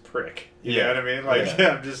move is prick. You Yeah. know what I mean? Like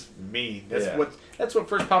Yeah. I'm just mean. That's Yeah. what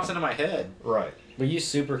first pops into my head. right. Were you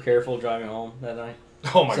super careful driving home that night?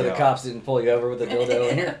 Oh my so god. the cops didn't pull you over with a dildo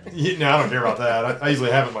in here? No, I don't care about that. I usually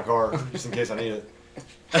have it in my car just in case I need it.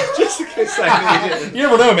 Just in case I need it. You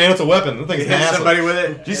never know, man. It's a weapon. The thing's Hit massive. somebody with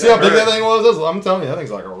it. Did you see how big that thing was? I'm telling you, that thing's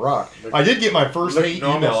like a rock. I did get my first Look hate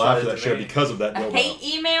normal email size after that to show me. because of that A dildo.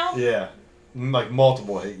 hate email? Yeah, like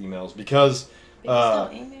multiple hate emails because People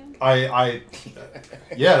still email?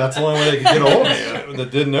 yeah, that's the only way they could get a hold of me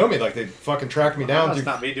that didn't know me. Like they fucking tracked me down That's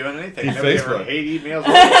through. not me doing anything. through Nobody ever Facebook. hate emails.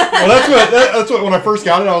 Well, that's what when I first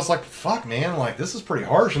got it, I was like, "Fuck, man! Like this is pretty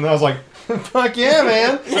harsh." And then I was like, "Fuck yeah,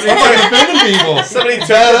 man! I'm fucking defending people." Somebody took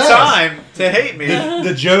Badass. the time to hate me.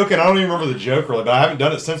 The joke, and I don't even remember the joke really, but I haven't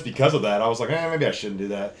done it since because of that. I was like, maybe I shouldn't do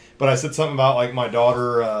that. But I said something about like my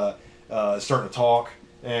daughter starting to talk,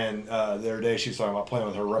 and the other day she was talking about playing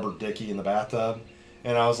with her rubber dickie in the bathtub.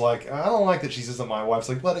 And I was like, I don't like that she says that my wife's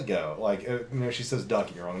like, let it go. Like, she says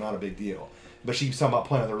ducky wrong, not a big deal. But she's talking about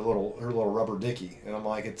playing with her little rubber dickie. And I'm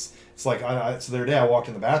like, it's like, so the other day I walked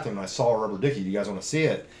in the bathroom and I saw a rubber dickie. Do you guys want to see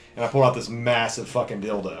it? And I pulled out this massive fucking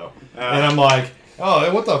dildo. And I'm like,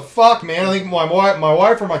 oh, what the fuck, man? I think my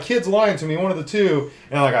wife or my kid's lying to me, one of the two.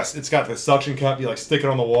 And like, it's got the suction cup. You like stick it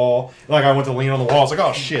on the wall. And, like I went to lean on the wall. I was like,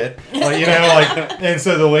 oh shit, like, And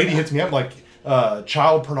so the lady hits me up like,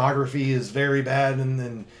 child pornography is very bad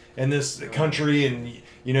in this country, and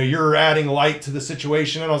you're adding light to the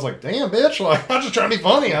situation. And I was like, damn, bitch, like I'm just trying to be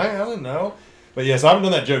funny. I didn't know. But yes, I haven't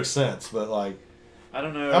done that joke since. But like, I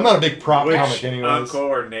don't know. I'm not a big prop which comic anyways. uncle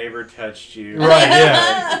or neighbor touched you. Right?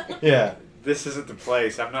 Yeah, yeah. This isn't the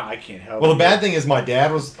place. I can't help. Well, the you. bad thing is my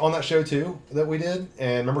dad was on that show too that we did,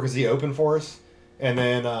 and remember because he opened for us, and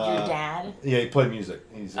then Your dad? yeah, he played music.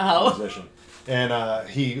 He's a Oh. musician, and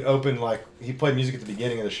he opened he played music at the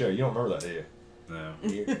beginning of the show. You don't remember that, do you? No.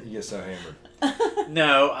 You get so hammered.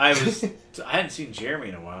 No, I hadn't seen Jeremy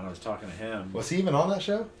in a while, and I was talking to him. Was he even on that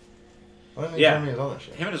show? I didn't think Yeah. Jeremy was on that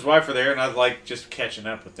show. Him and his wife were there, and I was like just catching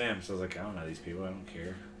up with them. So I was like, I don't know these people. I don't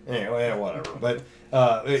care. Anyway, yeah, whatever. But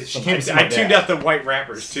she came to see I my tuned dad. out the white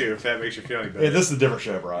rappers too, if that makes you feel any better. Yeah, this is a different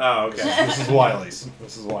show, bro. Oh, okay. This is Wiley's.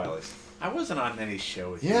 This is Wiley's. I wasn't on any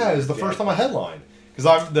show with you. Yeah, it was the first time I headlined.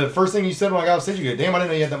 Because the first thing you said when I got off stage, you go, damn, I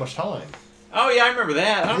didn't know you had that much time. Oh yeah, I remember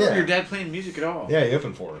that. I don't Yeah. remember your dad playing music at all. Yeah, he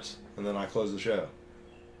opened for us. And then I closed the show.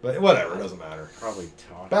 But whatever, it doesn't matter. Probably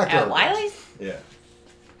talking. Back to At our- Wiley's? Yeah.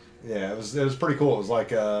 Yeah, it was pretty cool. It was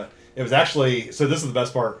like, it was actually, so this is the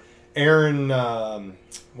best part. Aaron,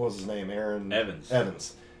 what was his name? Aaron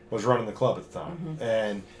Evans was running the club at the time. Mm-hmm.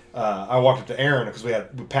 And I walked up to Aaron because we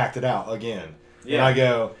packed it out again. And Yeah. I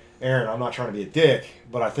go, Aaron, I'm not trying to be a dick,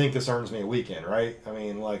 but I think this earns me a weekend, right? I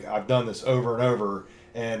mean, like, I've done this over and over,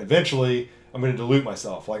 and eventually I'm going to dilute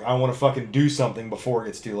myself. Like, I want to fucking do something before it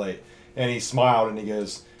gets too late. And he smiled and he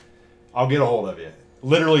goes, I'll get a hold of you.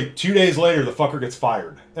 Literally 2 days later, the fucker gets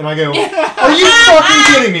fired. And I go, are you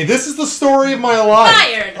fucking kidding me? This is the story of my life.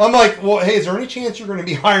 Fired. I'm like, well, hey, is there any chance you're going to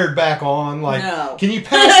be hired back on? Like, No. can you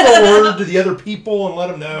pass the word to the other people and let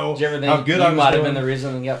them know Did you ever how think good you I was might have doing? been the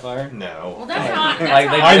reason he got fired? No. Well, that's how Like,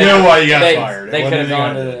 I know why you got they, fired. It They wasn't could have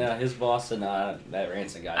gone anything I to his boss and that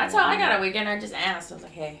Ransom guy. That's how I got a weekend. I just asked. I was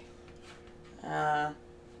like, hey, can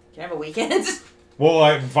I have a weekend? Well,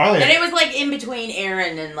 I finally. And it was like in between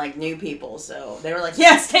Aaron and like new people, so they were like,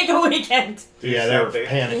 "Yes, take a weekend." Yeah, they were Something.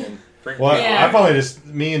 panicking. Bring Well, me- Yeah. I finally just,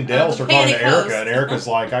 me and Dale The started talking to panic host. Erica, and Erica's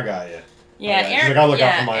like, I got you. Yeah, She's Eric. like, I'll look out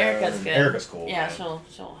yeah, for my Erica's own. good. Erica's cool. Yeah, man.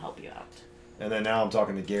 she'll help you out. And then now I'm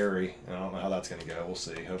talking to Gary, and I don't know how that's going to go. We'll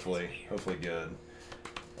see. Hopefully good.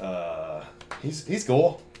 He's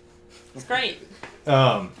cool. It's great.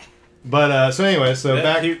 But so anyway, so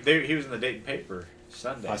back. He was in the Dayton paper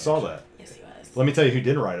Sunday. I saw that. Yes, he was. Let me tell you who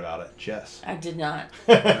did write about it. Jess. I did not.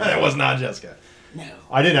 It was not Jessica. No.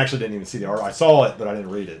 I didn't even see the article. I saw it, but I didn't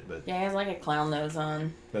read it. But Yeah, he has like a clown nose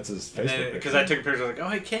on. that's his Facebook Because picture. I took a picture, I was like, "Oh,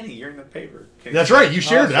 hey Kenny, you're in the paper." Kenny- That's right. You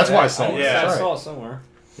shared it. That's why I saw I, it. Yeah. That's I right. saw it somewhere.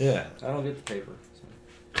 Yeah. I don't get the paper.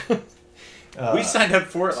 We signed up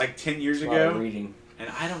for it like 10 years A lot of ago, reading. and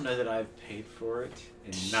I don't know that I've paid for it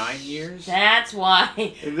in 9 years. That's why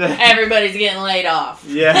everybody's getting laid off.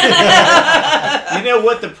 Yeah. You know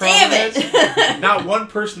what the problem Damn is? it! Not one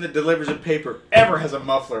person that delivers a paper ever has a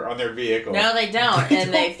muffler on their vehicle. No, they don't,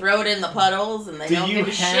 and they throw it in the puddles, and they Do don't you give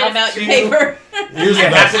a shit have about your to? paper. Here's You the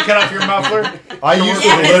have best. to cut off your muffler. I used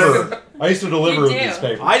Yes. to deliver. I used to deliver You do. these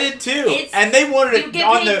papers. I did too, It's- and they wanted You it get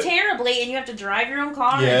on paid the. terribly, and you have to drive your own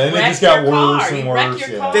car. Yeah, and and it wreck just got your worse car. and You wreck worse, your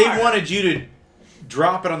yeah. car. They wanted you to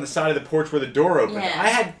drop it on the side of the porch where the door opened. Yeah. I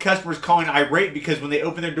had customers calling irate because when they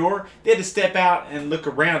opened their door, they had to step out and look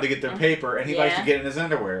around to get their paper, and he likes to Yeah. get in his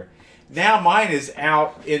underwear. Now mine is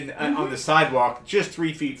out in on the sidewalk, just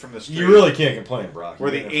 3 feet from the street, You really can't complain, Brock.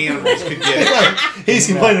 where the You animals could get it. He's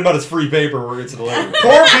complaining about his free paper where it's delivered.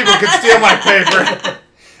 Poor people could steal my paper.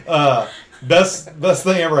 Best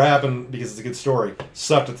thing ever happened because it's a good story.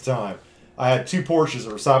 Sucked at the time. I had 2 Porsches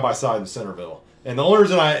that were side by side in Centerville, and the only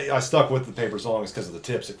reason I stuck with the paper so long is because of the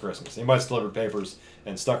tips at Christmas. Anybody's delivered papers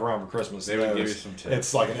and stuck around for Christmas, They would knows give you some tips.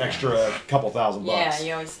 It's like an extra couple $1,000 Yeah, bucks.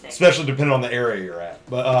 you always stay. Especially depending on the area you're at.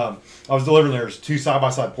 But I was delivering there's 2 side by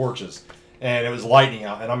side porches, and it was lightning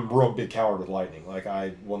out, and I'm a real big coward with lightning. Like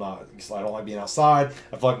I will not, I don't like being outside.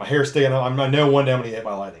 I feel like my hair's sticking up. I know one day I'm gonna get hit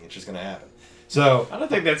by lightning. It's just gonna happen. So I don't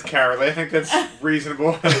think that's cowardly. I think that's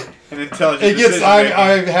reasonable and intelligent. it gets. decision-making.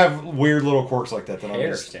 I have weird little quirks like that. That I'm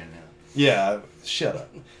Hair just, standing out. yeah. Shut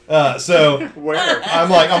up. So Where? I'm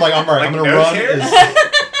like, all right. I'm Like gonna nose run. hairs?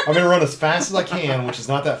 I'm gonna run as fast as I can, which is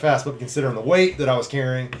not that fast, but considering the weight that I was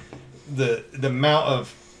carrying, the amount of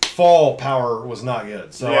fall power was not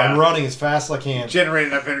good. So Yeah. I'm running as fast as I can. Generate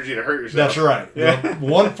enough energy to hurt yourself. That's right. Yeah.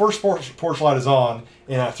 The first porch light is on,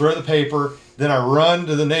 and I throw the paper. Then I run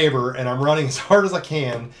to the neighbor, and I'm running as hard as I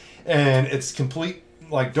can. And it's complete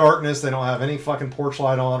like darkness. They don't have any fucking porch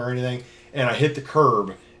light on or anything. And I hit the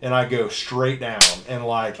curb, and I go straight down and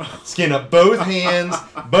like skin up both hands,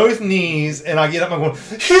 both knees, and I get up and I'm going,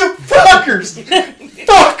 you fuckers,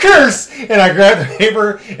 fuckers! And I grab the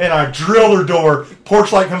paper and I drill their door.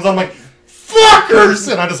 Porch light comes on. I'm like,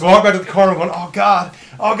 fuckers! And I just walk back to the car and I'm going, oh god,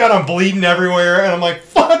 I'm bleeding everywhere. And I'm like,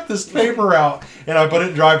 fuck this paper out. And I put it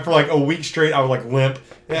in drive for like a week straight. I would like limp.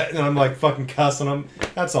 And I'm like fucking cussing them.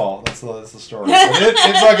 That's all. That's the story. But it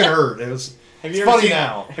fucking hurt. It was. Have It's you ever funny seen,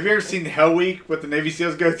 now. Have you ever seen Hell Week? What the Navy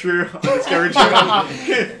SEAls go through on Discovery Channel?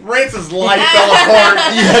 Rance's life fell apart.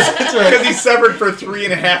 Yes, that's right. Because he suffered for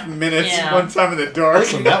 3.5 minutes Yeah. one time in the dark.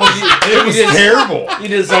 Listen, that was it was You just- terrible. You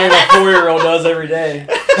did something a 4-year-old does every day.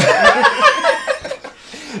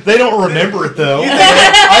 They don't remember it though.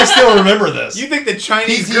 I still remember this. You think the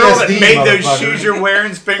Chinese PTSD, girl that made those motherfucker. shoes you're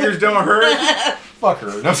wearing's fingers don't hurt? Fuck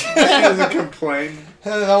her. No, She doesn't complain. I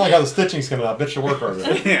don't like how the stitching's coming out. Bitch should work harder.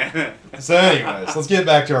 Yeah. So, anyways, let's get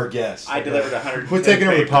back to our guest. I delivered 100. Quit taking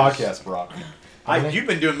over the podcast, Brock. You've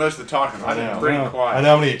been doing most of the talking. I've I know. been pretty I know. quiet. I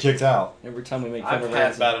know I'm gonna get kicked out. Every time we make fun I've of had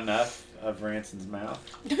Ransom. about enough of Ranson's mouth.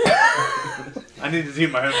 I need to do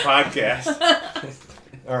my own podcast.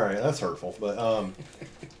 All right, that's hurtful. But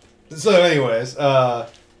so, anyways, I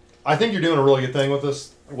think you're doing a really good thing with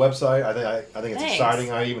this website. I think it's Thanks.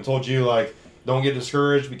 exciting. I even told you like, don't get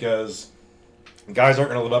discouraged because guys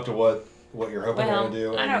aren't gonna live up to what you're hoping they're Well, gonna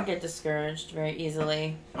do. I and- don't get discouraged very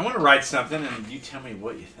easily. I want to write something, and you tell me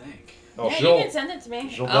what you think. Oh, yeah, she'll- you can send it to me.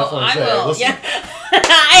 she'll Oh, definitely I say, will. listen- Yeah. I listen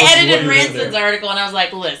what edited you're gonna Ranson's do. article, and I was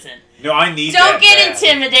like, listen, No, I need don't that get bad.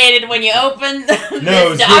 intimidated when you open No, this it's good,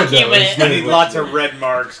 though. It's document. good. I need lots of red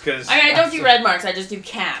marks because I don't do red marks. I just do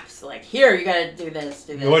caps. Like, here, you gotta do this,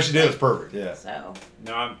 do this. What you did is perfect. Yeah. So,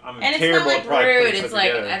 No, I'm and it's terrible not at like probably rude. putting It's stuff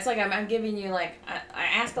like together. I'm giving you like I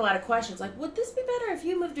ask a lot of questions. Like, would this be better if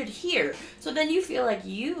you moved it here? So then you feel like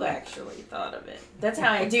you actually thought of it. That's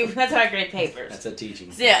how I do. That's how I grade papers. That's a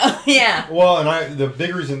teaching. Yeah, yeah. Well, and the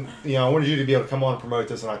big reason, I wanted you to be able to come on and promote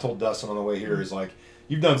this, and I told Dustin on the way here, is like,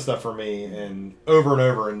 you've done stuff for me and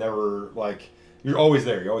over, and never, like, you're always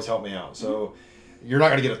there. You always help me out. So you're not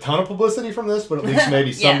going to get a ton of publicity from this, but at least maybe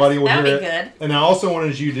Yes, somebody will that hear would be it. good. And I also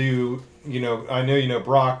wanted you to, I know you know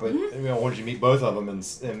Brock, but I wanted you to meet both of them,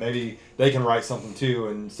 and maybe they can write something too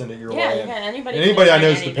and send it your Yeah, way. you can, anybody. And can anybody I send know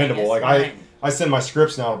is anything, dependable. it's Like fine. I send my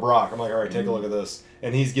scripts now to Brock. I'm like, all right, take a look at this,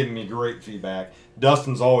 and he's giving me great feedback.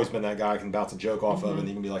 Dustin's always been that guy I can bounce a joke off of, and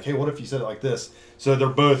he can be like, hey, what if you said it like this? So they're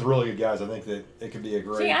both really good guys. I think that it could be a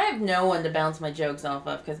great. See, I have no one to bounce my jokes off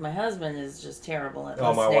of because my husband is just terrible at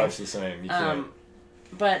oh, my listening. wife's the same. You can't.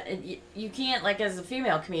 But you can't, like, as a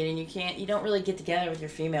female comedian, you don't really get together with your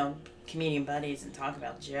female comedian buddies and talk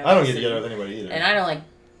about jokes. I don't get together with anybody either. And I don't like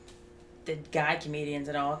the guy comedians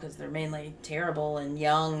at all because they're mainly terrible and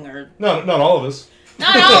young, or No, not all of us.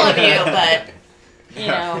 not all of you, but you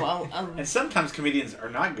know. And sometimes comedians are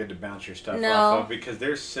not good to bounce your stuff No. off of because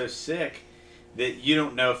they're so sick that you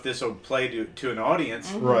don't know if this will play to an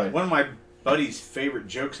audience. Mm-hmm. Right. One of my buddy's favorite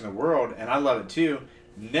jokes in the world, and I love it too.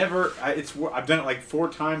 I've done it like 4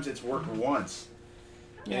 times. It's worked once.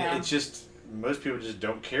 And Yeah. it's just most people just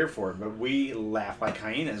don't care for it, but we laugh like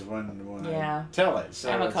hyenas when Yeah. I tell it. So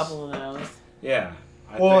I have a it's- couple of those. Yeah,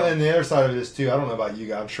 Well, and the other side of it is too. I don't know about you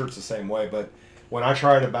guys. I'm sure it's the same way, but when I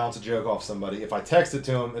try to bounce a joke off somebody, if I text it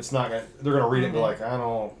to them, it's not gonna. They're gonna read it and be like, I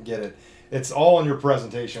don't get it. It's all in your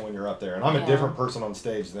presentation when you're up there, and I'm a different person on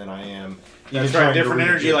stage than I am. That's right, different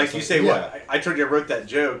energy. Like you say, what I told you, I wrote that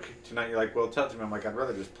joke tonight. You're like, well, tell it to me. I'm like, I'd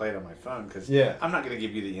rather just play it on my phone because I'm not gonna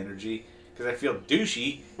give you the energy. Because I feel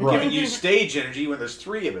douchey giving you stage energy when there's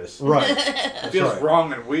 3 of us. Right. It feels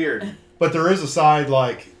wrong and weird. But there is a side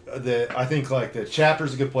like that. I think like the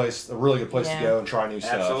chapter's a good place, a really good place to go and try new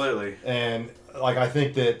stuff. Absolutely. And like I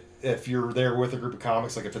think that if you're there with a group of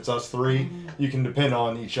comics, like if it's us 3, you can depend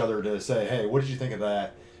on each other to say, hey, what did you think of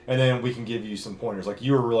that? And then we can give you some pointers. Like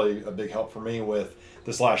you were really a big help for me with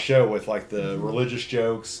this last show with like the religious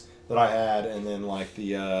jokes that I had, and then like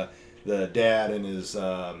the dad and his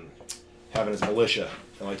having his militia.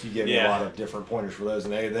 And like you gave me a lot of different pointers for those,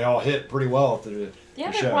 and they all hit pretty well through the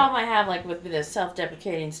other problem I have like with the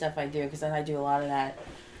self-deprecating stuff I do, because I do a lot of that.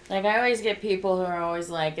 Like I always get people who are always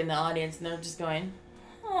like in the audience and they're just going,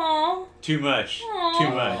 "Oh, too much,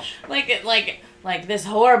 too much." Like this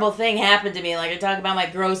horrible thing happened to me. Like I talk about my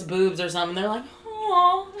gross boobs or something. They're like,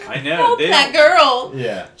 "Oh, I know help that girl."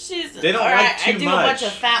 Yeah, they don't like too much. I do a bunch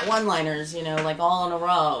of fat one-liners, like all in a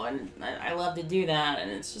row, and I love to do that. And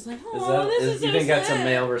it's just like, this is you think that's a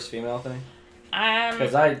male versus female thing?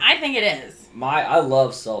 Because I think it is. I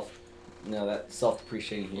love that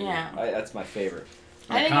self-depreciating humor. Yeah, that's my favorite.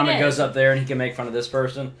 I think comic goes up there and he can make fun of this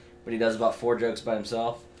person, but he does about 4 jokes by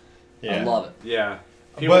himself. Yeah. I love it. Yeah.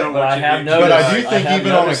 But I do think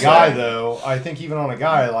even on a guy though,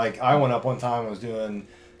 like I went up one time and was doing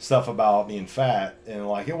stuff about being fat, and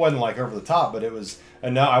like it wasn't like over the top, but it was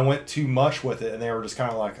enough. I went too much with it, and they were just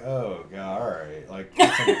kind of like, "Oh God, all right." Like,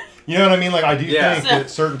 you know what I mean? Like I do think that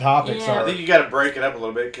certain topics are. I think you got to break it up a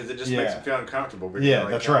little bit because it just makes them feel uncomfortable. Yeah,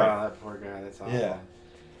 like, that's right. Oh, that poor guy. That's awful. Yeah.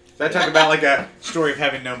 So I talk about like a story of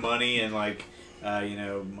having no money, and like,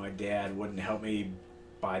 my dad wouldn't help me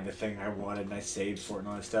buy the thing I wanted, and I saved for it and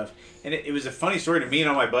all that stuff. And it was a funny story to me and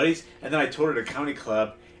all my buddies. And then I told it at a comedy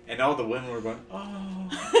club, and all the women were going, "Oh."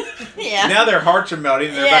 Yeah. Now their hearts are melting,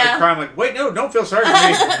 and they're about to cry. I'm like, wait, no, don't feel sorry for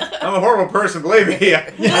me. I'm a horrible person, believe me.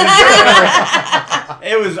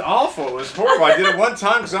 It was awful. It was horrible. I did it one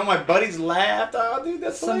time because all my buddies laughed. Oh, dude,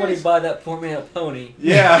 that's somebody hilarious. buy that poor man a pony.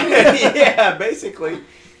 Yeah, yeah, basically.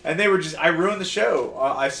 And they were I ruined the show.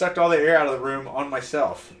 I sucked all the air out of the room on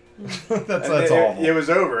myself. That's awful. It was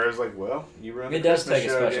over. I was like, well, you ruined the Christmas show. It does take a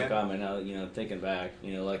special again. comment now, thinking back.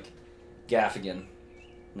 Like Gaffigan.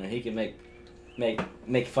 He can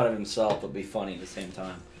make fun of himself but be funny at the same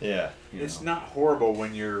time. Yeah. It's not horrible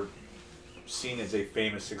when you're seen as a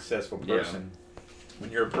famous, successful person. Yeah. When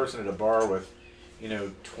you're a person at a bar with,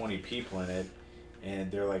 20 people in it,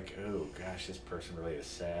 and they're like, "Oh gosh, this person really is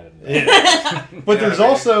sad." And but there's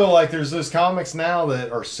also there's those comics now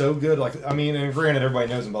that are so good. Like I mean, and granted, everybody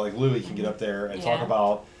knows them, but like Louis can get up there and talk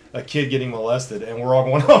about a kid getting molested, and we're all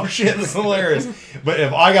going, "Oh shit, this is hilarious." But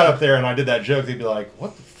if I got up there and I did that joke, they'd be like,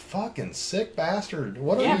 "What the fucking sick bastard?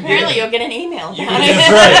 What are you apparently getting?" You'll get an email.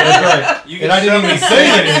 That's right. And I didn't even say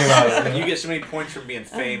anything about it. You get so many points from being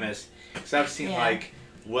famous. Because I've seen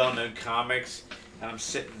well-known comics. And I'm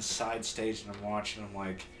sitting side stage and I'm watching. I'm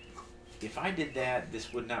like, if I did that,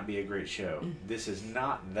 this would not be a great show. This is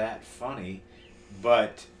not that funny,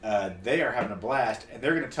 but they are having a blast, and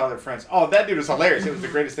they're going to tell their friends, "Oh, that dude was hilarious. It was the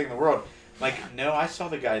greatest thing in the world." Like, no, I saw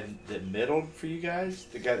the guy that middled for you guys,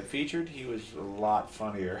 the guy that featured. He was a lot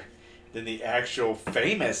funnier than the actual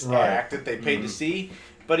famous act that they paid to see.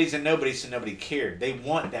 But he's a nobody, so nobody cared. They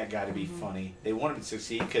want that guy to be funny. They want him to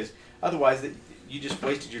succeed because otherwise you just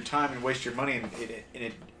wasted your time and waste your money,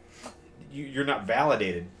 and you're not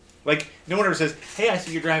validated. Like, no one ever says, "Hey, I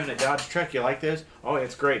see you're driving a Dodge truck. You like this? Oh,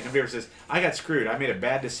 it's great." Nobody ever says, "I got screwed. I made a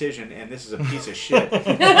bad decision, and this is a piece of shit."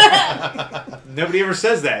 Nobody ever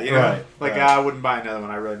says that, Right, like, I wouldn't buy another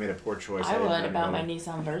one. I really made a poor choice. I would about my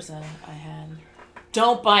Nissan Versa I had.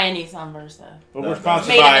 Don't buy a Nissan Versa. But we're sponsored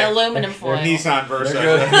made by an aluminum foil. Nissan Versa.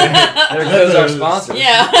 There goes our sponsor.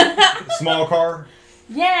 Yeah. Small car.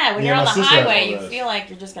 Yeah, when you're on the my sister had highway, all you those. feel like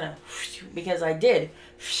you're just gonna, because I did.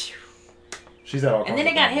 She's had all And then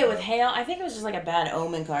kinds it got of hit with problems. hail. I think it was just like a bad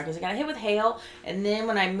omen car because it got hit with hail. And then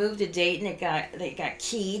when I moved to Dayton, it got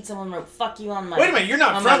keyed. Someone wrote "fuck you" on my. Wait a minute, you're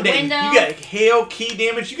not on from my Dayton. window. You got hail, key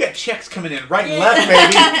damage. You got checks coming in right and left,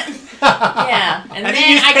 baby. Yeah, and And then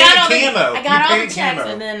then you just I got all painted the camo. I got You all the painted checks,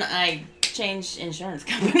 camo. and then I changed insurance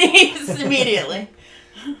companies immediately.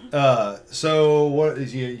 So what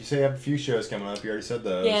is you say you have a few shows coming up? You already said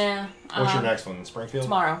those. Yeah. What's your next one? In Springfield?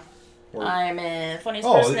 Tomorrow. Or- I'm a funniest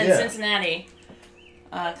Oh, person in yeah. Cincinnati.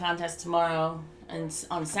 Contest tomorrow, and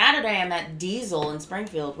on Saturday I'm at Diesel in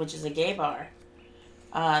Springfield, which is a gay bar.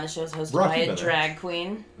 The show's hosted Rocky by a been there. drag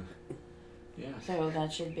queen, Yeah. so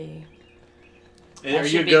that should be Are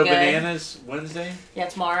should you be Go good. Bananas Wednesday?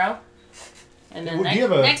 tomorrow. And then Well, do you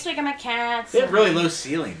have a- next week I'm at Cats. They have really low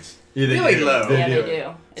ceilings. Yeah, they Really do. low. Yeah, they do. do.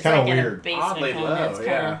 It's kinda like in a weird. basement Oddly kinda. low, It's yeah.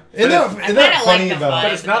 kinda, Isn't that, I isn't kinda that like funny the about?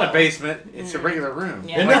 But it's not a though. basement. It's a regular room.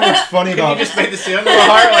 Yeah. Isn't that what's funny Can you about? just make the ceiling a little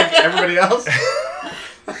higher like everybody else?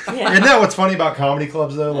 yeah. Isn't that what's funny about comedy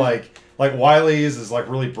clubs though? Like Wiley's is like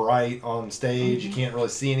really bright on stage. You can't really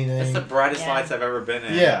see anything. That's the brightest Yeah. lights I've ever been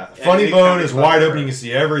in. Yeah, Any Funny Bone comedy is club wide ever. open. You can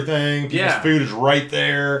see everything. People's Yeah. food is right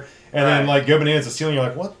there. And then Right. like Go Bananas, the ceiling, you're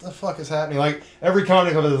like, what the fuck is happening? Like every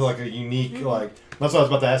comedy club is like a unique like. That's what I was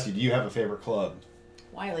about to ask you. Do you have a favorite club?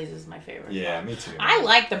 Wiley's is my favorite. Yeah, club. me too. I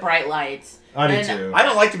like the bright lights. I do and- too. I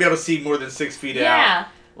don't like to be able to see more than 6 feet out. Yeah.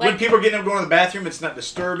 When Like, people are getting up going to the bathroom, it's not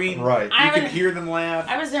disturbing. Right. You I can was- hear them laugh.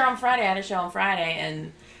 I was there on Friday. I had a show on Friday,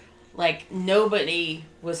 and like nobody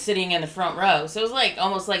was sitting in the front row, so it was like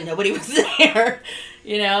almost like nobody was there,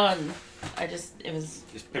 you know. And it was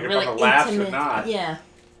Just pick up really on the laughs or intimate. not. Yeah.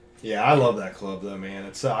 Yeah, I love that club though, man.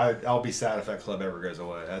 It's I'll be sad if that club ever goes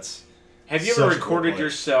away. That's Have you Such ever a cool recorded place.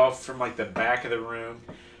 yourself from like the back of the room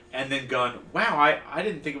and then gone, wow, I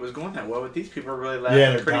didn't think it was going that well, but these people are really laughing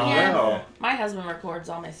Yeah, they're pretty dying. well. My husband records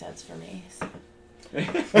all my sets for me. So. Do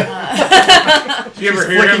Uh, you ever She's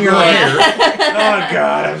hear him flicking her go, hair. oh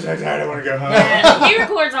God, I'm so tired, I want to go home. yeah, he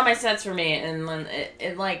records all my sets for me, and then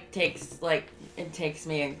it takes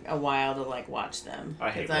me a while to like watch them. I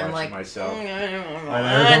hate 'Cause I'm watching like, myself. I know,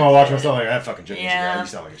 every time I watch myself, I'm like, that fucking joke is Yeah. bad. You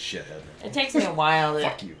sound like a shithead. It takes me a while to.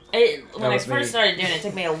 Fuck you. When That I was first me. started doing it, it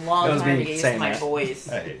took me a long That was time me to get used to saying my that. voice.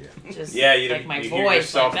 I hate you. Just Yeah, you like my you hear voice.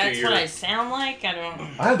 yourself Like, through that's your what I sound like. I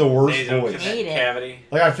don't. I have the worst nasal voice. Hate it. cavity.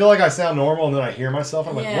 Like I feel like I sound normal, and then I hear myself.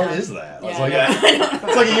 I'm like, Yeah. what is that? It's Yeah, like yeah. I know.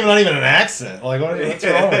 it's like even not even an accent. Like what's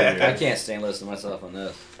wrong with you? I can't stand listening to myself on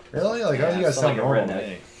this. Really? Like how do you Yeah, guys sound sound like a normal? to redneck.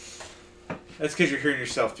 me? That's because you're hearing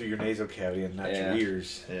yourself through your nasal cavity and not Yeah. your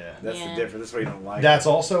ears. Yeah. That's Yeah. the difference. That's why you don't like That's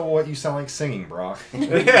also what you sound like singing, Brock.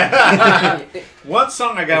 it. One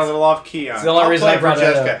song I got a little off key on. It's the only I'll reason play I for brought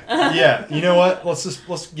that Jessica. Yeah. You know what?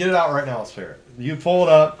 Let's get it out right now. Let's hear it. You pull it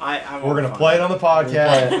up. We're gonna play it on the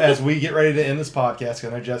podcast play it. as we get ready to end this podcast. 'Cause I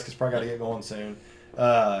know Jessica's probably got to get going soon.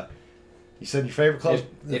 You said your favorite club.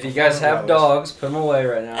 If you guys have dogs, put them away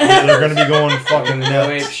right now. they're gonna be going fucking No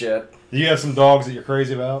ape nuts. shit. Do you have some dogs that you're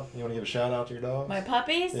crazy about? You want to give a shout out to your dogs? My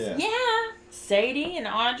puppies? Yeah. Sadie and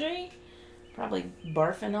Audrey. Probably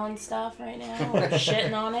barfing on stuff right now. Or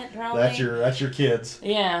shitting on it, probably. That's your kids.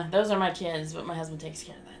 Yeah, those are my kids, but my husband takes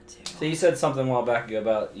care of that too. So you said something a while back ago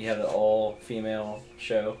about you had an all-female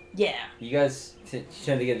show. Yeah. You guys tend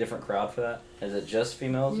to get a different crowd for that? Is it just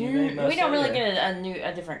females you make We don't really or get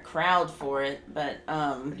a different crowd for it, but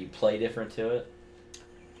do you play different to it?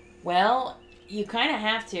 well, you kind of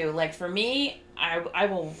have to. Like for me, I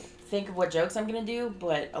will think of what jokes I'm gonna do,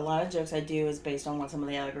 but a lot of jokes I do is based on what some of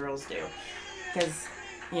the other girls do, because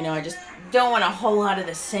I just don't want a whole lot of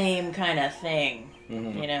the same kind of thing.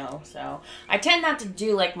 Mm-hmm. So I tend not to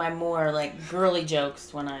do like my more like girly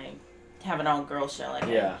jokes when I have an all girl show. Like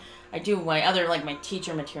Yeah. I do my other like my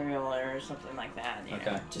teacher material or something like that.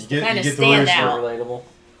 Okay. Just You to get- kind you of get the stand rooster out. Relatable.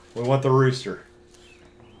 We want the rooster.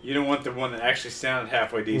 You don't want the one that actually sounded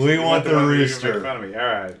halfway decent. We You want the one where you can rooster. Make fun of me. All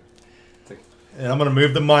right. And I'm gonna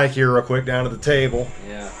move the mic here real quick down to the table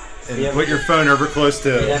Yeah. and Yeah. put your phone over close to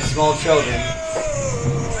You it. have small children.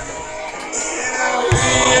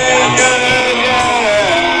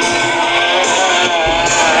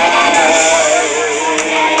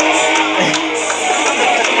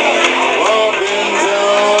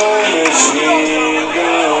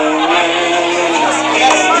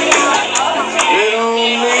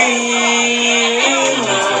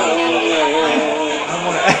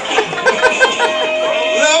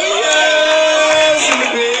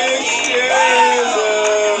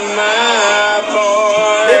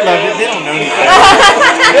 They loved it. They don't know any better.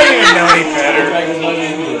 They don't even know any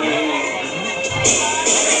better.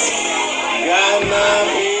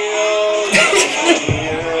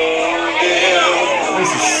 This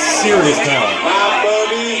is serious talent.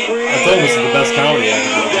 I told him this is the best comedy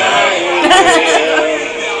act.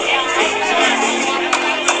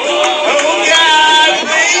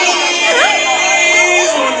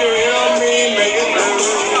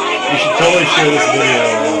 You should totally share this video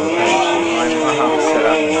on the page. Set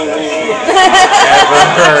up the best thing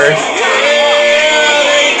ever heard.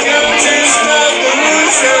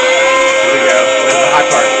 Here we go. Where's the high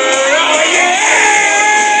part?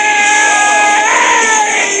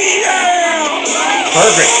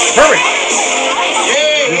 Perfect. Perfect.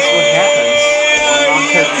 This is what happens when I'm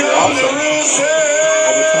because you're awesome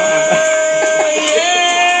all the time.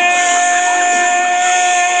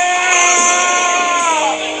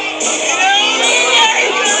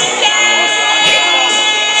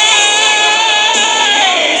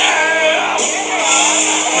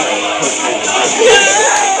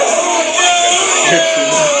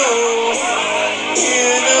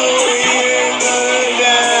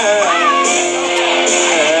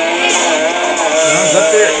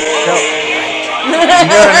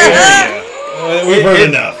 Good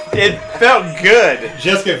enough. It felt good.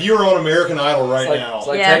 Jessica, if you were on American Idol right now, It's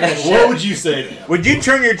like Yeah. taking a what shit. would you say to him? Would you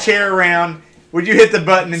turn your chair around? Would you hit the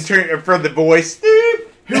button and turn for the voice?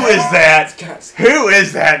 Who is that? Who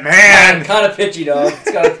is that man? Kind of pitchy, dog.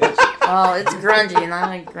 It's kind of pitchy. Oh, it's grungy, and I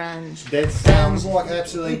like grunge. That sounds like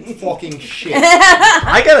absolute fucking shit.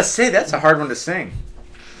 I gotta say, that's a hard one to sing.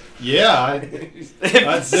 Yeah,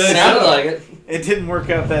 I'd say Sounded so. like it. It didn't work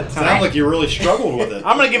out that time. Sounds like you really struggled with it.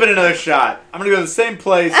 I'm gonna give it another shot. I'm gonna go to the same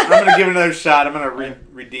place. I'm gonna give it another shot. I'm gonna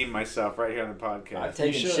redeem myself right here on the I've podcast.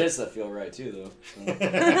 taken You should. shits that feel right too, though.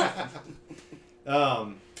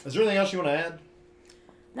 So. Is there anything else you want to add?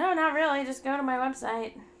 No, not really. Just go to my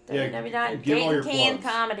website, Yeah, give all your plugs.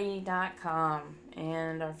 www.daytoncancomedy.com,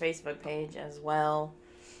 and our Facebook page as well.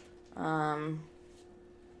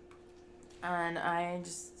 And I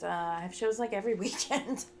just have shows like every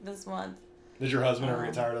weekend this month. Does your husband ever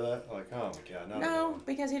get tired of that? Like, oh my god, No,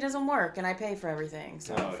 because he doesn't work, and I pay for everything,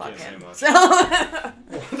 so Oh, I fuck can't say him. much. So,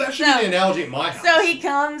 That should be the analogy at my house. so he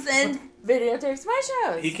comes and videotapes my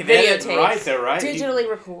shows. He can edit and write though, right? Digitally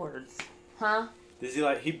records. Huh? Does he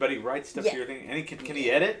like but he writes stuff Yeah. to your thing? And can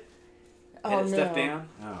he edit? Oh, Edit no. stuff down?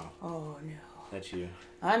 Oh, Oh, no. that's you.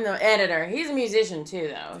 I'm the editor. He's a musician,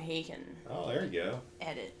 too, though. He can Oh, there you go.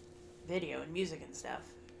 edit video and music and stuff.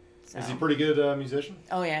 So. Is he a pretty good musician?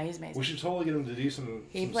 Oh, yeah, he's amazing. We should totally get him to do some.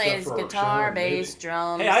 He some plays stuff for our guitar, show, bass, maybe.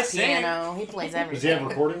 drums, Hey, I sing. piano. He plays everything. Does he have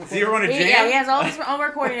recording? Does he ever want to jam? Yeah, he has all his own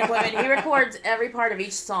recording equipment. He records every part of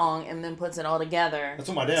each song and then puts it all together That's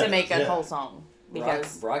what my dad to make does, a yeah. whole song.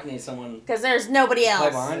 Because Brock needs someone there's nobody to play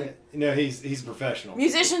else. behind it. No, he's professional.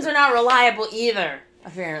 Musicians are not reliable either,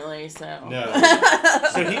 apparently. So. No.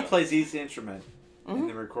 So he plays each instrument Mhm. and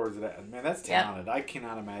then records it. Man, that's Yep. talented. I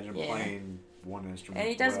cannot imagine Yeah. playing one instrument. And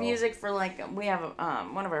he does well. music for we have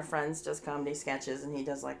one of our friends does comedy sketches, and he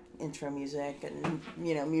does like intro music and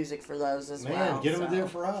music for those as Man, well. get him so. to do it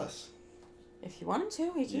for us. If you want him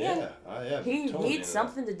to, he can. Yeah, He totally needs do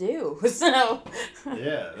something to do. So. that.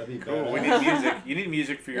 Yeah, that'd be Cool. badass. We need music. You need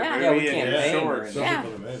music for your Yeah. movie Yeah, we and can't your pay him or shorts. anything. Something Yeah. for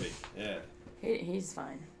the movie. Yeah, He's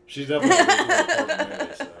fine. she's definitely a good part of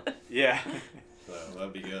the movie, Yeah. so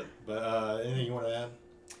that'd be good. But anything you want to add?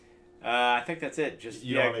 I think that's it. Just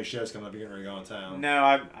You don't have any shows coming up. You're gonna go in town. No,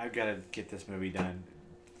 I've got to get this movie done.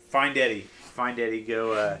 Find Eddie. Find Eddie.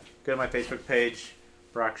 Go to my Facebook page,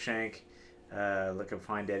 Brock Shank. Look up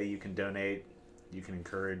Find Eddie. You can donate. You can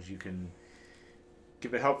encourage. You can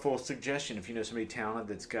give a helpful suggestion if you know somebody talented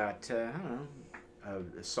that's got I don't know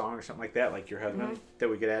a song or something like that, like your husband, that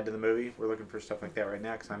we could add to the movie. We're looking for stuff like that right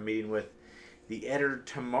now because I'm meeting with the editor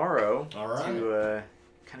tomorrow All right. to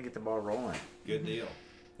kind of get the ball rolling. Good deal.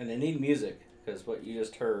 And they need music, because what you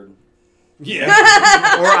just heard. Yeah.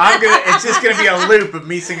 Or it's just gonna be a loop of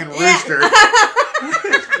me singing Rooster.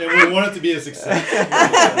 And we want it to be a success.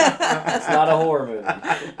 It's not a horror movie.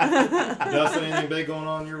 Dustin, anything big going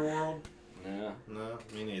on in your world? No. No,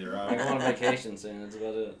 me neither. I'm going on vacation soon. That's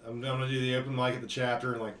about it. I'm gonna do the open mic at the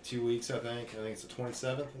chapter in like 2 weeks. I think it's the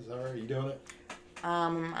 27th. Is that right? Are you doing it?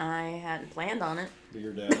 I hadn't planned on it. But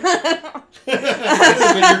you're doing it. But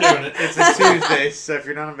you're doing it. It's a Tuesday, so if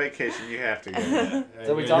you're not on vacation, you have to go. Yeah.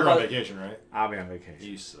 So we You're talked on about- vacation, right? I'll be on vacation.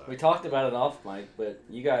 You suck. We talked about it off mic, but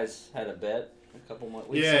you guys had a bet a couple weeks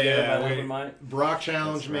Yeah, ago yeah, about we- open mic. Brock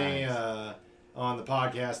challenged me That's on the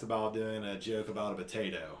podcast about doing a joke about a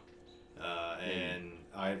potato, and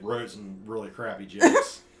I wrote some really crappy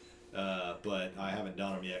jokes, but I haven't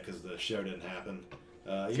done them yet because the show didn't happen.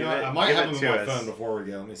 I might give have it them to on my us. phone before we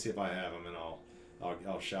go. Let me see if I have them, and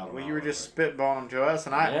I'll shout them Well, out. you were real just quick. spitballing them to us,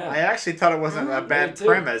 and I Yeah. actually thought it wasn't a bad Me too.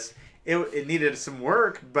 premise. It needed some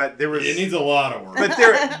work, but there was It needs a lot of work.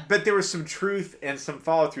 but there was some truth and some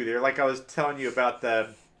follow through there. Like I was telling you about the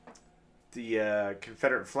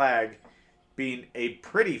Confederate flag being a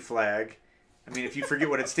pretty flag. I mean, if you forget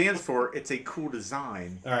what it stands for, it's a cool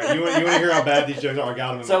design. All right, you want to hear how bad these jokes are? I got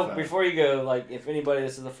them in my So phone. before you go, like, if anybody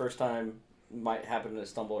this is the first time might happen to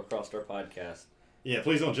stumble across our podcast, Yeah,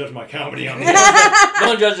 please don't judge my comedy on this.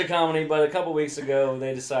 don't judge the comedy. But a couple weeks ago,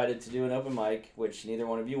 they decided to do an open mic, which neither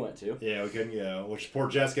one of you went to. Yeah, we couldn't go. Which poor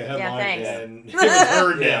Jessica headlined, thanks. and it was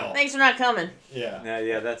her deal. Thanks for not coming. Yeah,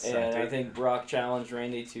 Yeah, that's. And I think Brock challenged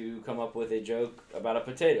Randy to come up with a joke about a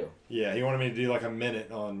potato. yeah. He wanted me to do like a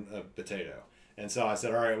minute on a potato, and so I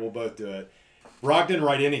said, "All right, we'll both do it." Brock didn't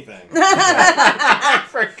write anything, I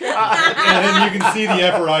forgot. and you can see the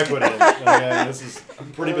effort I put in. Okay, this is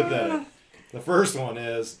pretty pathetic. The first one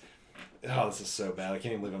is, this is so bad. I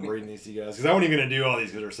can't even believe I'm reading these to you guys because I wasn't even gonna do all these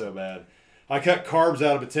because they're so bad. I cut carbs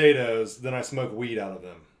out of potatoes, then I smoke weed out of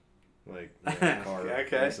them. Like carb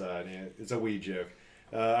Okay. on the side. Yeah, it's a weed joke.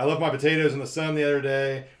 I left my potatoes in the sun the other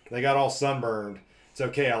day. They got all sunburned. It's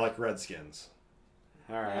okay. I like Redskins.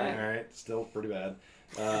 All All right. right, still pretty bad.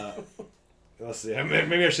 Let's see.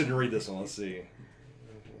 Maybe I shouldn't read this one. Let's see.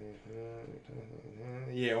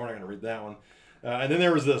 Yeah, we're not gonna read that one. And then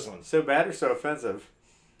there was this one. So bad or so offensive?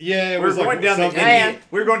 Yeah, it We're was going like down the something. Indian.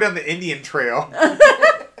 We're going down the Indian trail.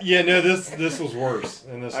 Yeah, no, this was worse.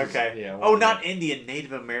 And this Okay. Was, yeah. Oh, not Indian,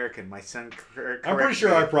 Native American. My son. I'm pretty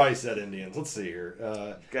sure I probably said Indians. Let's see here.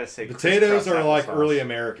 Gotta say Potatoes crisscross are like applesauce. early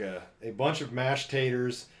America. A bunch of mashed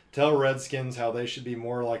taters tell Redskins how they should be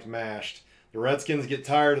more like mashed. The Redskins get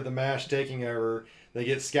tired of the mash taking over. They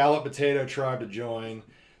get scallop potato tribe to join.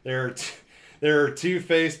 There are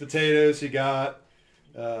two-faced potatoes who got.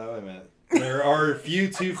 Wait a minute. There are a few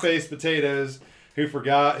two-faced potatoes who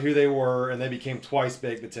forgot who they were, and they became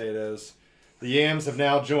twice-baked potatoes. The Yams have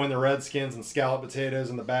now joined the Redskins and scallop potatoes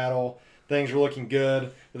in the battle. Things are looking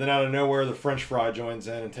good, but then out of nowhere, the French fry joins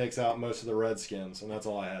in and takes out most of the Redskins, and that's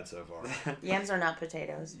all I had so far. Yams are not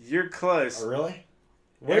potatoes. You're close. Oh, really?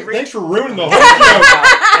 Every- Thanks for ruining the whole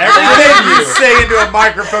show. Everything you say into a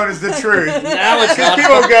microphone is the truth. Now it's Because not.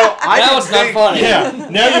 people go, I Now didn't it's not think funny. Yeah,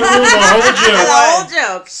 now you ruined the whole joke. The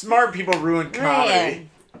whole joke. smart people ruin comedy.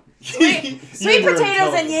 Sweet You ruined potatoes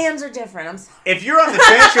and comedy. yams are different. I'm sorry. If you're on the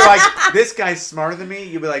fence, you're like, this guy's smarter than me.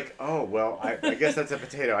 You'll be like, oh, well, I guess that's a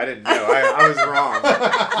potato. I didn't know. I was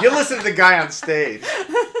wrong. You listen to the guy on stage.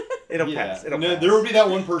 It'll pass. It'll pass. There would be that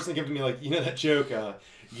one person giving me like, that joke,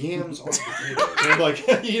 yams are potatoes. And I'm like,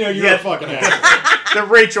 you're Yeah. a fucking ass. The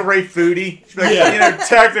Rachel Ray Foodie. She'd be like, Yeah.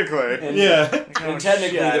 technically. And, Yeah. and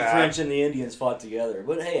technically, shut the up. French and the Indians fought together.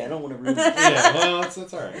 But hey, I don't want to ruin it. Yeah, well, that's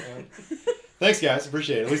all right. Thanks, guys.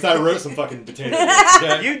 Appreciate it. At least I wrote some fucking potato jokes.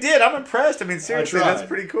 Okay? You did. I'm impressed. I mean, seriously, tried. that's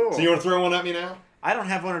pretty cool. So you want to throw one at me now? I don't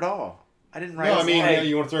have one at all. I didn't write No, I a mean, line.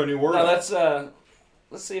 you want to throw a new word? No, out?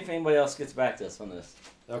 let's see if anybody else gets back to us on this.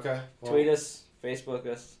 Okay. Well, Tweet us, Facebook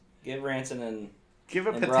us, give Ranson and Give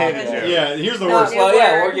a And potato broadcast. joke. yeah, here's the No, worst. New well,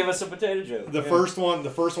 yeah, word. or give us a potato joke. The Yeah. first one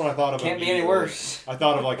I thought of. Can't be any immediately. worse. I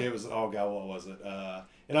thought of like it was. Oh god, what was it?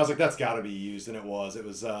 And I was like, that's got to be used, and it was. It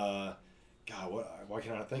was. God, what? Why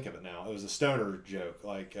can't I think of it now? It was a stoner joke.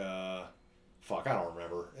 Like, fuck, I don't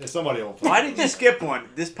remember. Somebody will. Why did you skip one?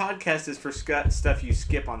 This podcast is for stuff you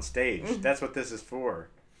skip on stage. That's what this is for.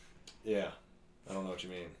 Yeah, I don't know what you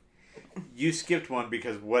mean. You skipped one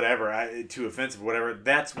because whatever, too offensive, whatever.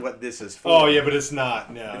 That's what this is for. Oh yeah, but it's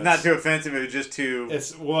not. No, Not it's, too offensive. It was just too.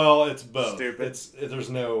 It's it's both. Stupid. There's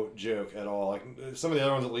no joke at all. Like some of the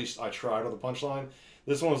other ones, at least I tried with a punchline.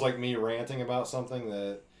 This one was like me ranting about something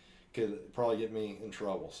that could probably get me in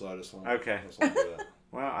trouble. So I just want. Okay. I just want to do that.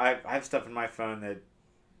 Well, I have stuff in my phone that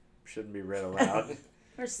shouldn't be read aloud.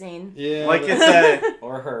 Or seen. Yeah. Like but- it's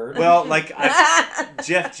Or heard. well, like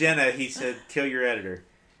Jeff Jenna, he said, "Kill your editor."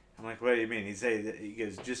 I'm like, "What do you mean?" He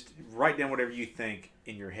goes, "Just write down whatever you think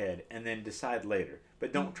in your head, and then decide later.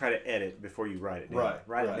 But don't try to edit before you write it down. Right,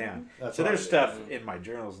 Write right. it down." That's So what I there's did. stuff in my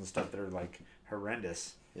journals and stuff that are like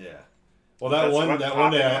horrendous. Yeah. Well, that That's one what day,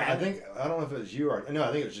 popped in my I head. think I don't know if it was you or no,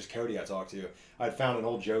 I think it was just Cody I talked to. I'd found an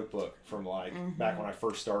old joke book from like back when I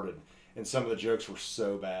first started, and some of the jokes were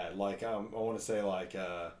so bad. Like I want to say like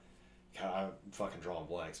God, I'm fucking drawing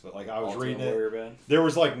blanks, but like I was Ultimate reading it. Warrior Band. There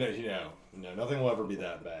was like no, nothing will ever be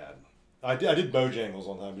that bad. I did Bojangles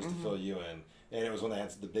one time just to fill you in, and it was when they had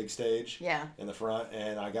the big stage Yeah. in the front,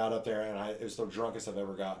 and I got up there and it was the drunkest I've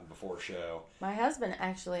ever gotten before a show. My husband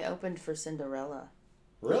actually opened for Cinderella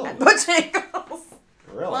Really, at Bojangles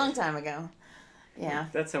a really. long time ago. Yeah.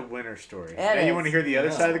 That's a winner story. It Now you is. want to hear the other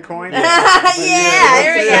Yeah. side of the coin? Yeah,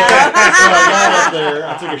 here we So go. I got up there.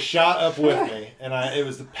 I took a shot up with me, and it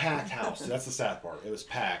was the packed house. That's the sad part. It was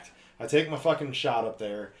packed. I take my fucking shot up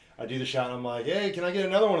there. I do the shot, and I'm like, "Hey, can I get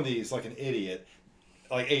another one of these?" Like an idiot.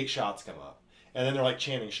 Like 8 shots come up, and then they're like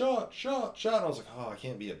chanting, "Shot, shot, shot." And I was like, "Oh, I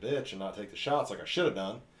can't be a bitch and not take the shots like I should have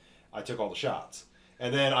done." I took all the shots.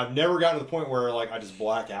 And then I've never gotten to the point where like I just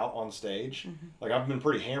black out on stage. Like I've been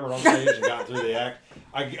pretty hammered on stage and gotten through the act.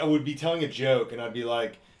 I would be telling a joke and I'd be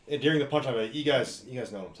like, during the punch, I'd be like, you guys know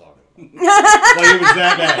what I'm talking about. Like it was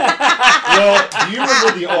that bad. Well, do you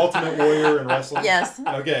remember the Ultimate Warrior in wrestling? Yes.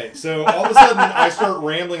 Okay, so all of a sudden I start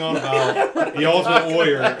rambling on about the Ultimate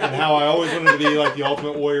Warrior and how I always wanted to be like the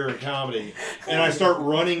Ultimate Warrior in comedy. And I start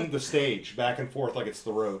running the stage back and forth like it's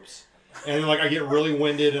the ropes. And then, like, I get really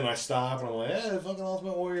winded and I stop and I'm like, fucking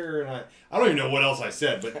Ultimate Warrior. And I don't even know what else I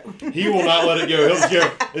said, but he will not let it go. He'll just go,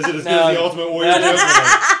 is it as good as the Ultimate Warrior joke?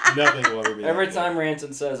 I'm like, nothing will ever be Every that time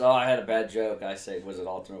Ranson says, "Oh, I had a bad joke," I say, "Was it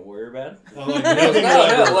Ultimate Warrior bad?" good. I'm like, No, nothing will no, it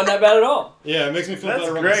ever. wasn't that bad at all. Yeah, it makes me feel That's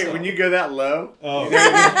better about great myself. when you go that low. Oh, You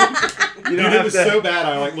dude, don't it have was to. so bad.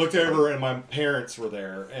 I like looked over and my parents were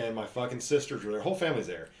there and my fucking sisters were there. Whole family's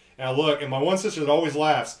there. And I look and my one sister that always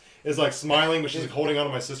laughs is like smiling, but she's like holding on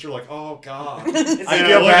to my sister, like, oh god. I And feel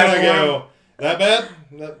I look bad and I for go, that bad?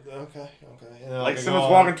 Okay. And then Like I go someone's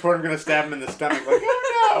on. walking toward him, gonna stab him in the stomach. Like,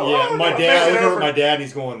 oh no! Yeah, oh, my no, dad. I make look it over over. at my dad, and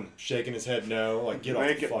he's going, shaking his head, no, like get off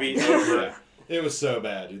Make the it fucking. be over. Yeah, it was so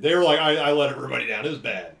bad, dude. They were like, I let everybody down. It was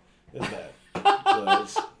bad. It was bad. So it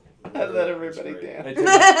was, I let everybody it was great.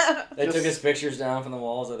 down. They took his pictures down from the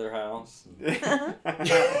walls of their house.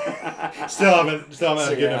 Still haven't So,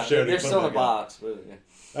 a good enough show to they're put still in them the together. box. But, yeah.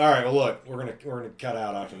 All right, well, look, we're gonna cut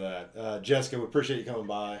out after that. Jessica, we appreciate you coming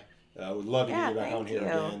by. We'd love to get you back on here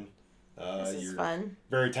again. This is You're fun.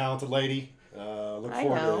 a very talented lady. Look I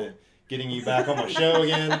forward know. to getting you back on my show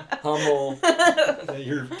again. Humble.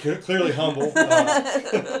 You're clearly humble.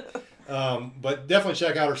 But definitely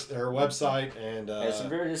check out her website and There's some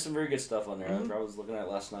very good stuff on there. I was looking at it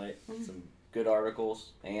last night. Some good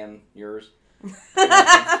articles and yours.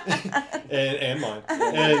 and mine.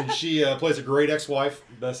 And she plays a great ex-wife,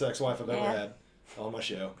 best ex-wife I've ever had on my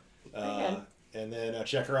show. And then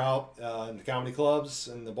check her out in the comedy clubs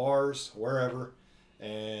and the bars, wherever.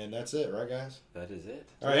 And that's it, right, guys? That is it.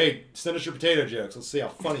 All right, hey, send us your potato jokes. Let's see how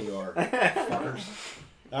funny you are, fuckers.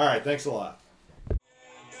 All right, thanks a lot.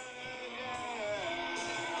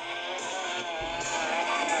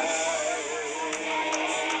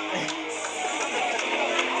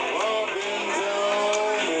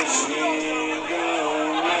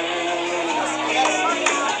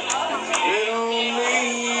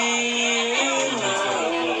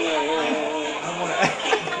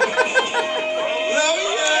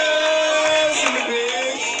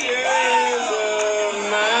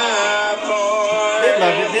 They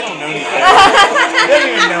loved it. They don't know any better. They don't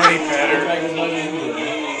even know any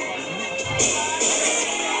better.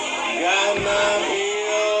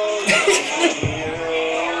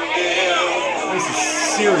 This is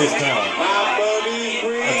serious talent.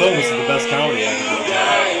 I told him this is the best comedy I could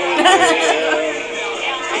do.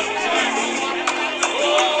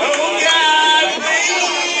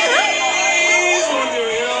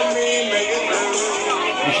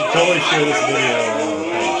 You should totally share this video on our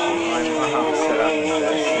page. My mom set up the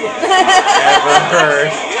best thing I've ever heard.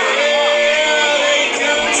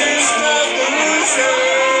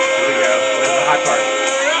 Here we go. Where's the hot part?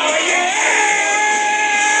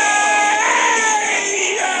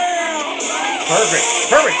 Perfect.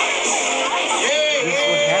 Perfect.